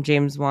one from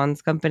James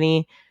Wan's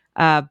company,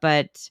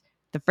 but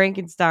the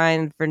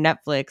Frankenstein for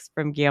Netflix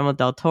from Guillermo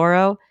del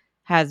Toro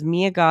has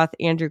Mia Goth,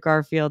 Andrew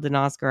Garfield, and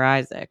Oscar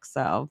Isaac.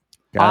 So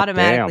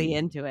automatically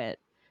into it.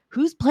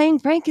 Who's playing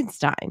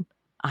Frankenstein?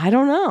 I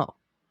don't know.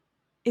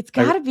 It's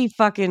got to be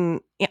fucking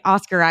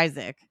Oscar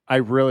Isaac. I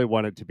really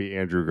want it to be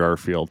Andrew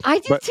Garfield. I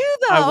do but too,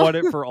 though. I want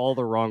it for all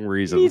the wrong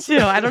reasons. Me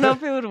too. I don't know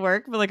if it would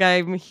work, but like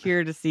I'm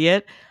here to see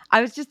it.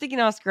 I was just thinking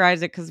Oscar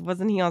Isaac because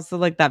wasn't he also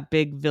like that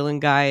big villain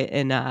guy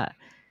in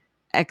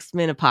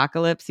X-Men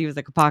Apocalypse? He was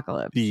like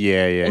Apocalypse.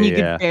 Yeah, And you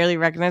yeah. could barely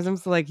recognize him,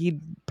 so like he'd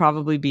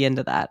probably be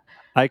into that.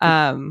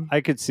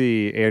 I could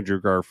see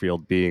Andrew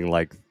Garfield being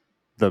like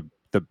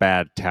the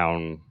bad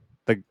town,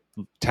 the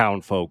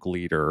town folk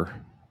leader.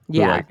 who,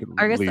 Yeah. like,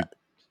 I guess lead-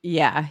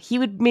 yeah, he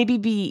would maybe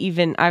be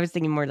even. I was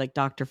thinking more like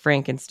Dr.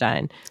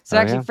 Frankenstein. So Oh,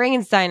 actually, yeah?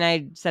 Frankenstein,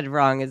 I said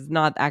wrong, is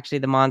not actually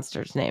the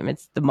monster's name.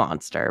 It's the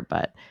monster,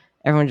 but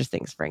everyone just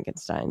thinks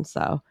Frankenstein.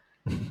 So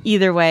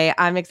either way,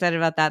 I'm excited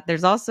about that.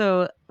 There's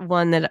also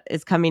one that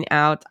is coming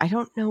out. I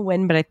don't know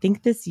when, but I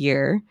think this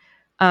year.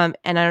 And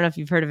I don't know if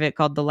you've heard of it,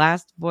 called The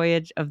Last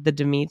Voyage of the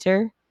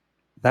Demeter.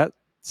 That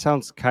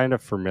sounds kind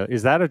of familiar.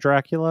 Is that a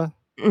Dracula?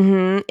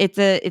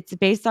 It's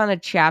based on a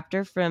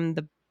chapter from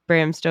the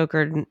Bram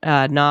Stoker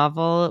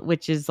novel,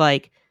 which is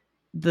like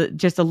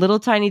just a little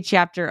tiny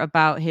chapter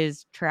about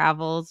his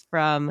travels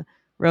from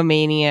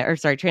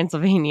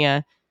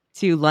Transylvania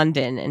to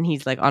London, and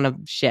he's like on a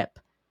ship,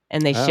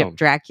 and they ship Oh.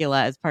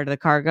 Dracula as part of the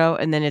cargo,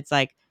 and then it's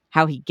like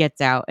how he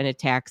gets out and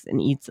attacks and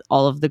eats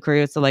all of the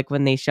crew. So like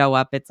when they show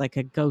up, it's like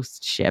a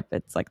ghost ship.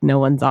 It's like no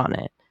one's on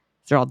it.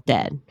 They're all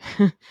dead.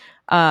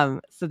 So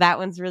that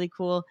one's really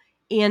cool.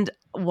 And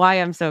why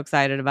I'm so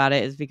excited about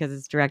it is because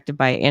it's directed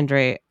by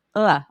Andre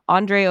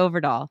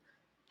Overdahl.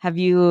 Have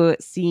you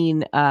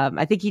seen?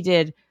 I think he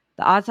did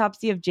The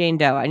Autopsy of Jane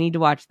Doe. I need to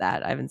watch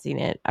that. I haven't seen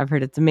it. I've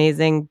heard it's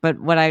amazing. But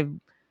what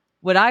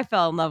I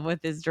fell in love with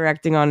is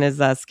directing on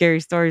is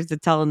Scary Stories to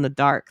Tell in the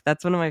Dark.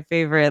 That's one of my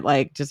favorite,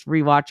 like, just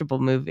rewatchable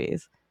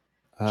movies.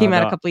 Came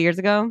out a No, couple years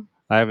ago.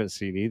 I haven't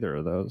seen either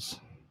of those.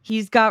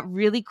 He's got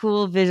really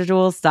cool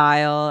visual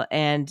style,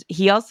 and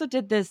he also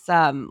did this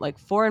like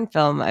foreign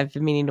film I've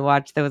been meaning to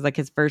watch that was like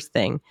his first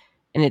thing,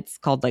 and it's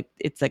called like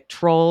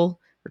Troll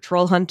or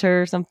Troll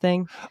Hunter or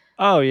something.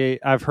 Oh yeah,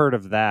 I've heard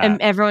of that.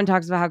 And everyone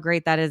talks about how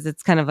great that is.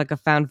 It's kind of like a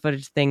found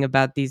footage thing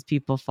about these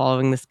people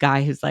following this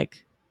guy who's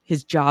like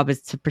his job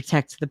is to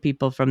protect the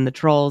people from the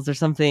trolls or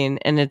something,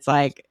 and it's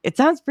like it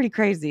sounds pretty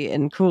crazy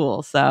and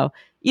cool. So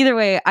either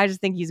way, I just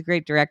think he's a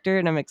great director,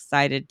 and I'm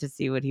excited to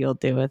see what he'll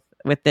do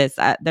with this.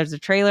 There's a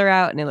trailer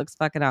out, and it looks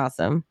fucking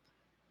awesome.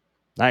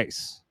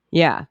 Nice.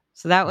 Yeah,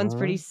 so that one's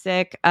pretty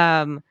sick.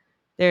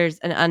 There's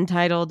an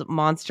untitled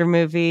monster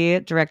movie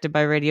directed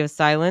by Radio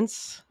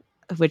Silence,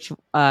 which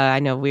I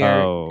know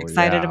we're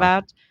excited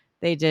about.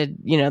 They did,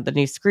 the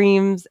new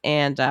Screams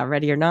and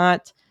Ready or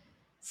Not.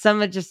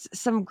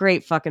 Some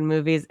great fucking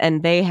movies,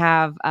 and they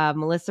have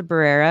Melissa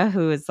Barrera,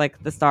 who is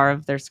like the star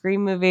of their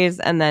Scream movies,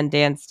 and then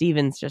Dan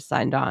Stevens just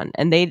signed on,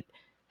 and they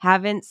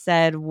haven't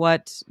said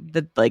what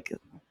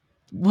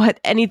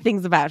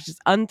anything's about. It's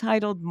just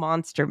untitled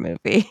monster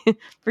movie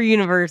for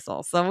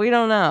Universal, so we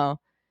don't know.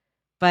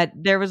 But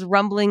there was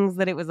rumblings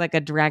that it was like a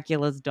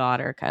Dracula's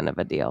daughter kind of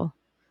a deal,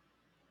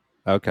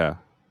 Okay.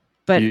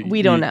 but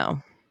we don't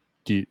know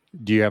Do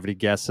you have any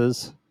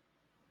guesses?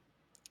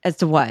 as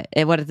to what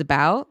it's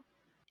about.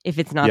 If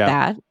it's not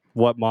that,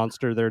 what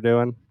monster they're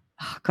doing?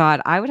 oh,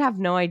 God, I would have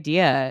no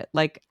idea.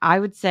 Like, I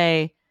would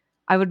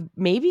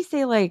maybe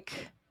say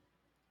like,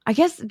 I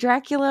guess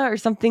Dracula or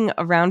something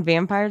around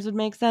vampires would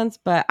make sense,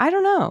 but I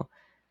don't know.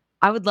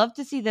 I would love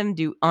to see them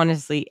do,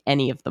 honestly,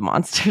 any of the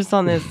monsters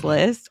on this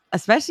list,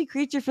 especially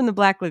Creature from the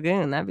Black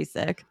Lagoon. That'd be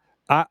sick.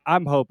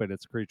 I'm hoping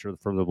it's Creature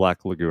from the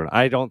Black Lagoon.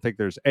 I don't think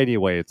there's any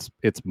way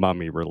it's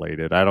mummy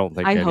related. I don't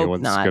think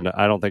anyone's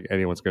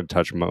gonna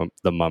touch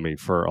the mummy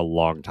for a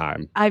long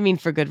time. I mean,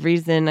 for good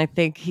reason. I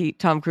think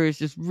Tom Cruise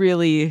just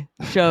really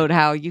showed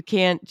how you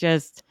can't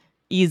just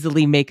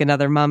easily make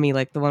another mummy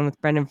like the one with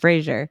Brendan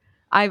Fraser.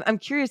 I'm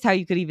curious how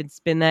you could even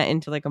spin that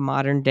into like a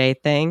modern day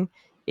thing.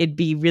 It'd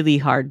be really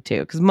hard to,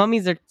 because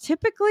mummies are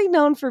typically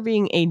known for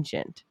being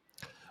ancient.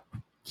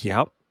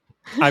 Yep.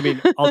 I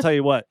mean, I'll tell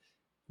you what.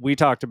 We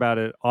talked about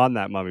it on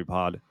that Mummy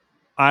Pod.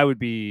 I would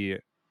be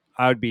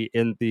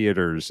in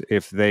theaters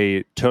if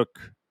they took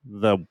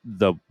the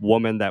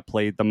woman that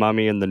played the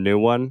mummy in the new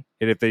one,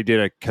 and if they did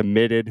a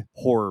committed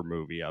horror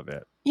movie of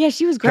it. Yeah,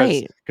 she was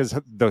great. Because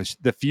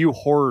the few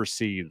horror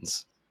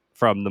scenes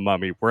from the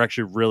mummy were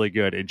actually really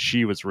good, and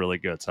she was really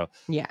good. So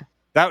yeah,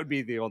 that would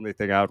be the only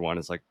thing I would want,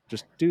 is like,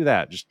 just do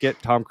that. Just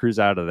get Tom Cruise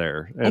out of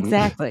there.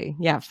 Exactly.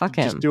 Yeah, fuck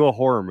him. Just do a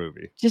horror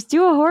movie. Just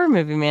do a horror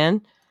movie,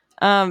 man.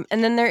 And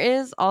then there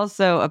is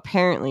also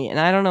apparently, and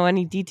I don't know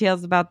any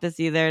details about this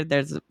either,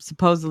 there's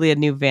supposedly a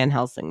new Van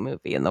Helsing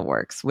movie in the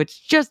works,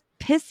 which just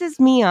pisses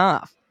me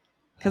off,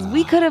 because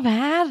we could have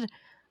had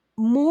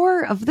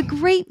more of the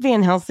great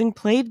Van Helsing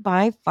played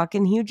by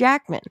fucking Hugh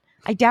Jackman.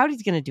 I doubt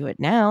he's going to do it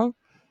now,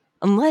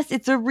 unless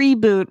it's a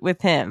reboot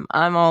with him.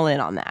 I'm all in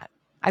on that.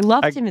 I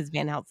loved him as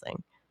Van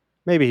Helsing.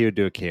 Maybe he would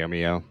do a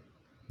cameo.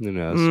 Who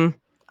knows?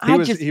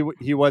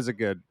 He was a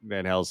good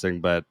Van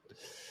Helsing, but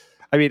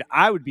I mean,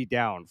 I would be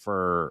down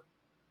for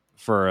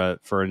a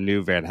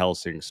new Van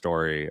Helsing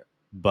story,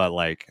 but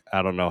like,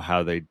 I don't know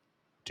how they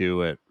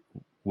do it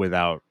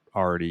without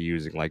already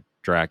using like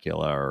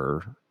Dracula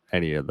or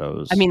any of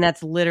those. I mean,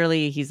 that's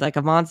literally, he's like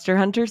a monster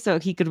hunter, so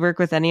he could work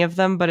with any of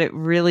them, but it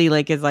really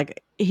like is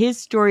like his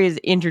story is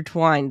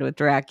intertwined with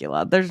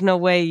Dracula. There's no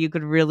way you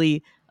could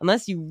really,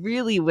 unless you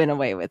really went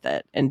away with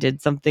it and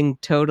did something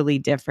totally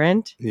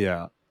different.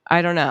 yeah.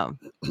 I don't know.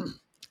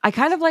 I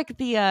kind of like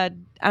the I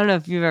don't know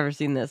if you've ever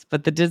seen this,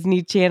 but the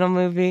Disney Channel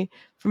movie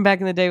from back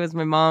in the day was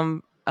my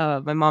mom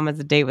has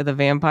a date with a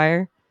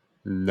vampire.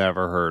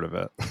 Never heard of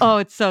it. Oh,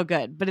 it's so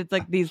good. But it's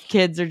like these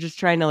kids are just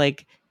trying to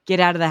like get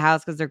out of the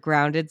house because they're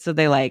grounded. So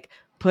they like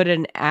put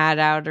an ad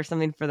out or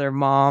something for their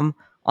mom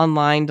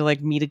online to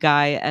like meet a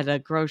guy at a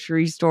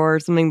grocery store or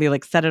something. They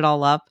like set it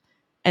all up.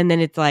 And then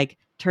it's like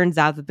turns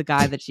out that the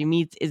guy that she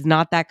meets is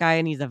not that guy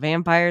and he's a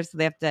vampire. So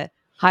they have to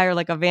hire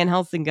like a Van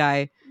Helsing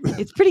guy.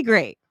 It's pretty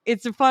great.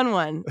 It's a fun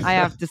one, I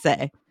have to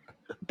say.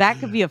 That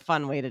could be a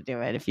fun way to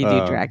do it if you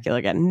do Dracula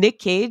again. Nick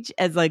Cage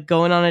as like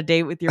going on a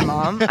date with your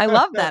mom. I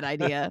love that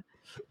idea.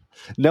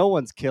 No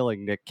one's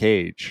killing Nick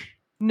Cage.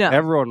 No.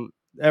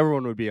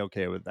 Everyone would be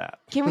okay with that.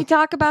 Can we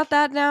talk about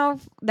that now?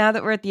 Now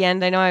that we're at the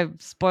end, I know I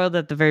spoiled it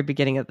at the very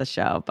beginning of the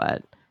show,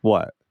 but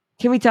What?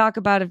 can we talk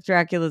about if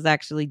Dracula's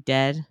actually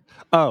dead?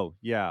 Oh,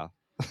 yeah.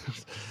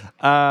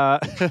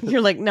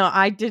 You're like, no,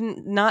 I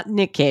didn't. Not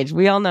Nick Cage.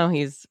 We all know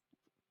he's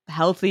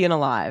healthy and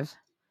alive.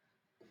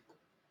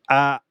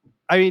 I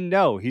mean,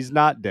 no, he's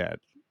not dead.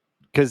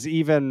 Because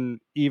even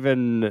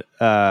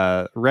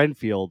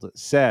Renfield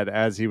said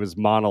as he was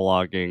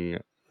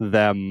monologuing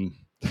them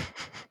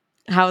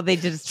how they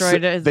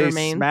destroyed his they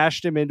remains.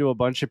 Smashed him into a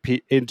bunch of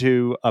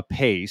into a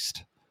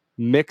paste,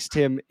 mixed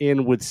him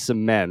in with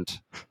cement,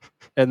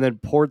 and then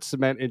poured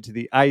cement into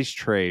the ice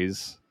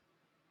trays.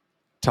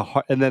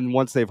 And then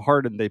once they've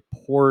hardened, they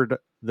poured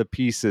the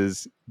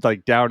pieces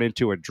like down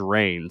into a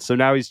drain. So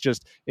now he's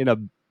just in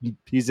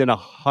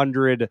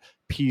 100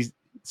 piece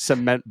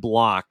cement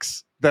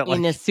blocks that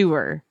in a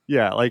sewer.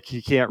 Yeah, like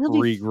he can't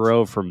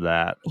regrow from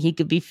that. He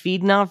could be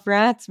feeding off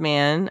rats,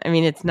 man. I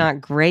mean, it's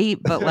not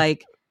great, but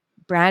like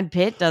Brad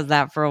Pitt does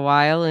that for a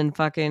while in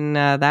fucking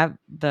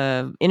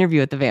the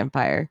Interview with the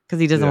Vampire because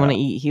he doesn't want to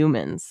eat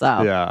humans.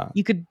 So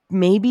you could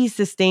maybe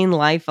sustain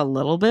life a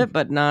little bit,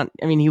 but not.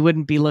 I mean, he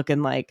wouldn't be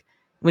looking like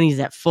when he's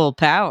at full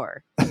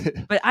power.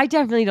 But I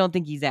definitely don't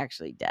think he's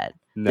actually dead.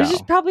 No. There's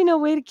just probably no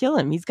way to kill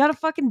him. He's got to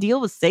fucking deal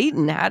with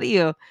Satan. How do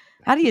you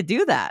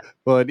do that?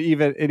 Well, and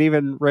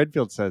even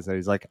Redfield says that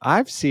he's like,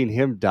 I've seen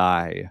him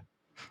die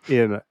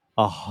in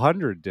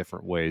 100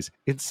 different ways,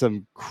 in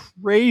some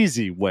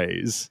crazy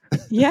ways.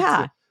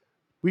 Yeah.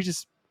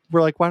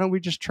 We're like, why don't we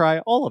just try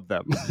all of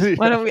them?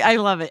 Why don't we? I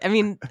love it. I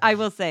mean, I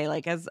will say,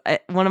 like, as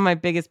one of my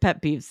biggest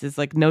pet peeves is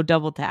like no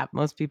double tap.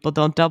 Most people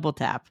don't double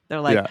tap.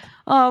 They're like,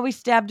 oh, we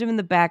stabbed him in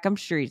the back. I'm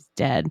sure he's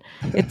dead.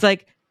 It's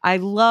like, I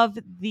love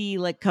the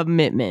like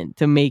commitment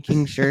to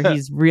making sure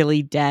he's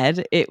really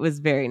dead. It was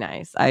very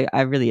nice.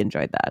 I really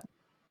enjoyed that.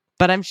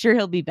 But I'm sure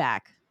he'll be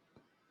back.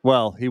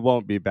 Well, he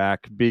won't be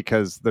back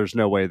because there's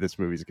no way this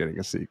movie's getting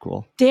a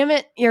sequel. Damn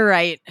it, you're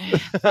right.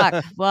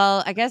 Fuck.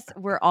 Well, I guess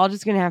we're all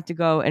just gonna have to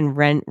go and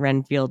rent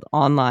Renfield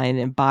online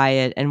and buy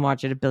it and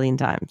watch it a billion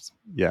times.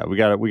 Yeah, we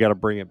gotta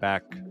bring it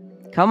back.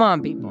 Come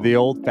on, people. The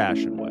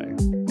old-fashioned way.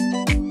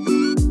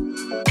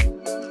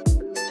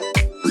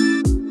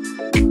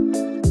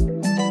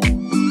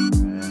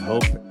 I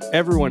hope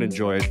everyone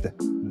enjoyed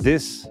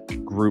this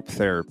group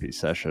therapy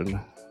session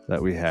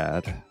that we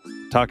had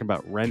talking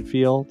about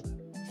Renfield.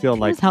 Feeling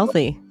like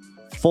healthy.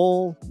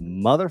 Full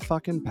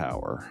motherfucking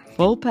power.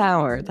 Full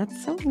power.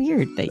 That's so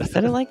weird that you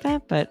said it like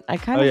that, but I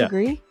kind of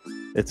agree.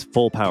 It's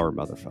full power,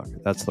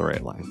 motherfucker. That's the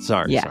right line.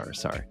 Sorry.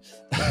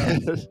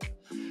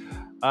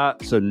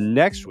 So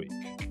next week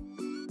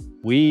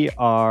we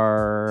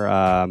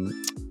are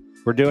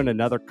we're doing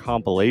another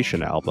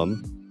compilation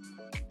album.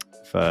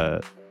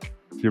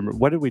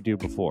 What did we do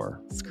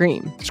before?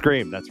 Scream.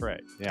 That's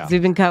right. Yeah.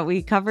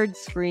 We covered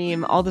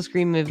Scream, all the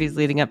Scream movies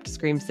leading up to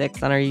Scream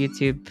 6 on our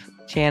YouTube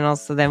channel.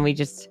 So then we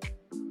just,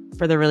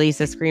 for the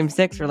release of Scream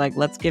 6, we're like,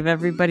 let's give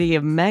everybody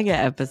a mega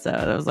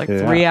episode. It was like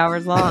 3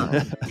 hours long.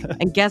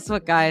 And guess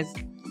what, guys?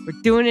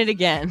 We're doing it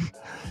again.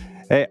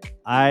 Hey,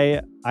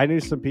 I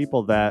knew some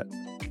people that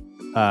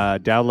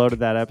downloaded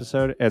that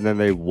episode and then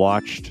they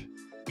watched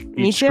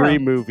each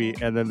Scream movie,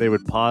 and then they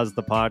would pause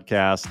the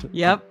podcast.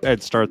 Yep.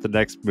 And start the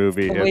next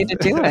movie. The way to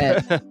do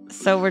it.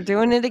 So we're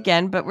doing it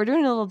again, but we're doing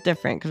it a little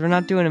different because we're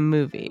not doing a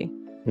movie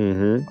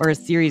or a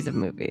series of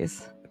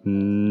movies.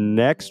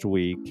 Next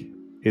week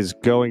is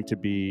going to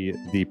be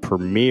the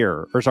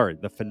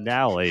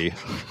finale.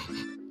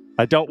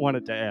 I don't want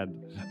it to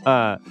end.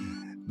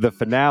 The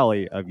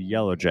finale of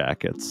Yellow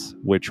Jackets,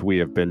 which we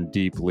have been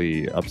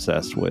deeply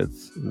obsessed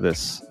with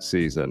this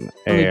season.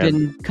 And we've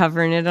been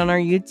covering it on our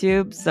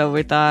YouTube, so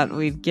we thought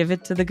we'd give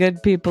it to the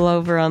good people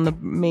over on the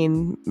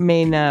main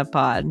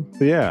pod.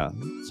 Yeah.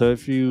 So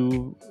if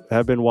you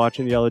have been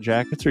watching Yellow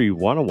Jackets or you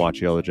want to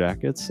watch Yellow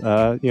Jackets,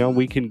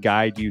 we can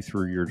guide you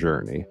through your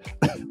journey.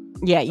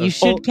 Yeah, you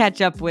should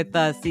catch up with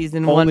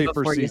season 1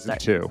 before you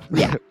start. Only for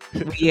season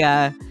 2.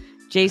 Yeah.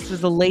 Jace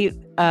was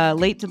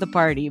late to the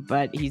party,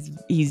 but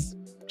he's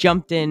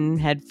jumped in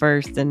head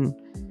first and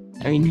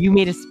I mean, you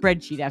made a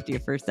spreadsheet after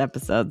your first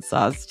episode, so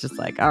I was just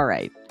like, all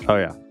right. Oh,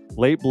 yeah.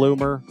 Late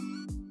bloomer,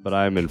 but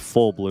I'm in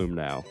full bloom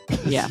now.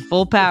 Yeah,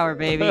 full power,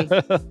 baby.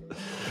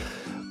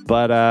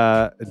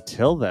 But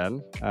until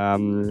then, I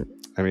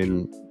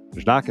mean,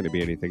 there's not going to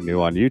be anything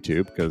new on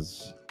YouTube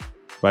because,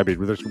 I mean,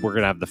 we're going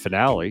to have the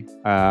finale.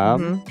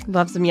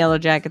 Love some Yellow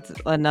Jackets,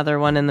 another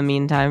one in the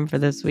meantime for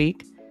this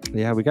week.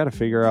 Yeah, we got to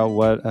figure out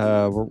what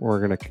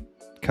we're going to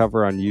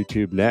cover on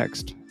YouTube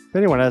next. If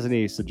anyone has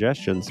any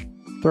suggestions,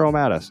 throw them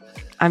at us.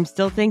 I'm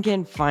still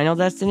thinking Final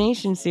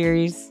Destination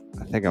series.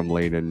 I think I'm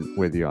leaning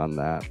with you on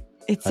that.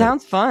 It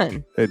sounds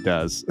fun. It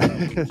does.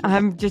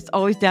 I'm just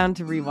always down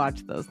to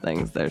rewatch those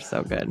things. They're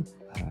so good.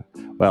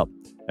 Well,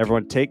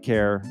 everyone take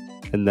care,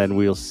 and then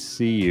we'll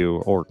see you,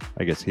 or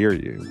I guess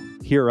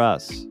hear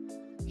us,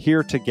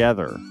 here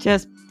together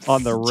Just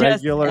on the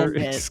regular end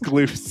it.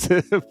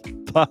 exclusive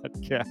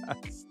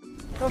podcast.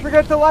 Don't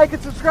forget to like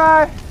and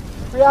subscribe.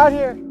 We out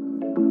here.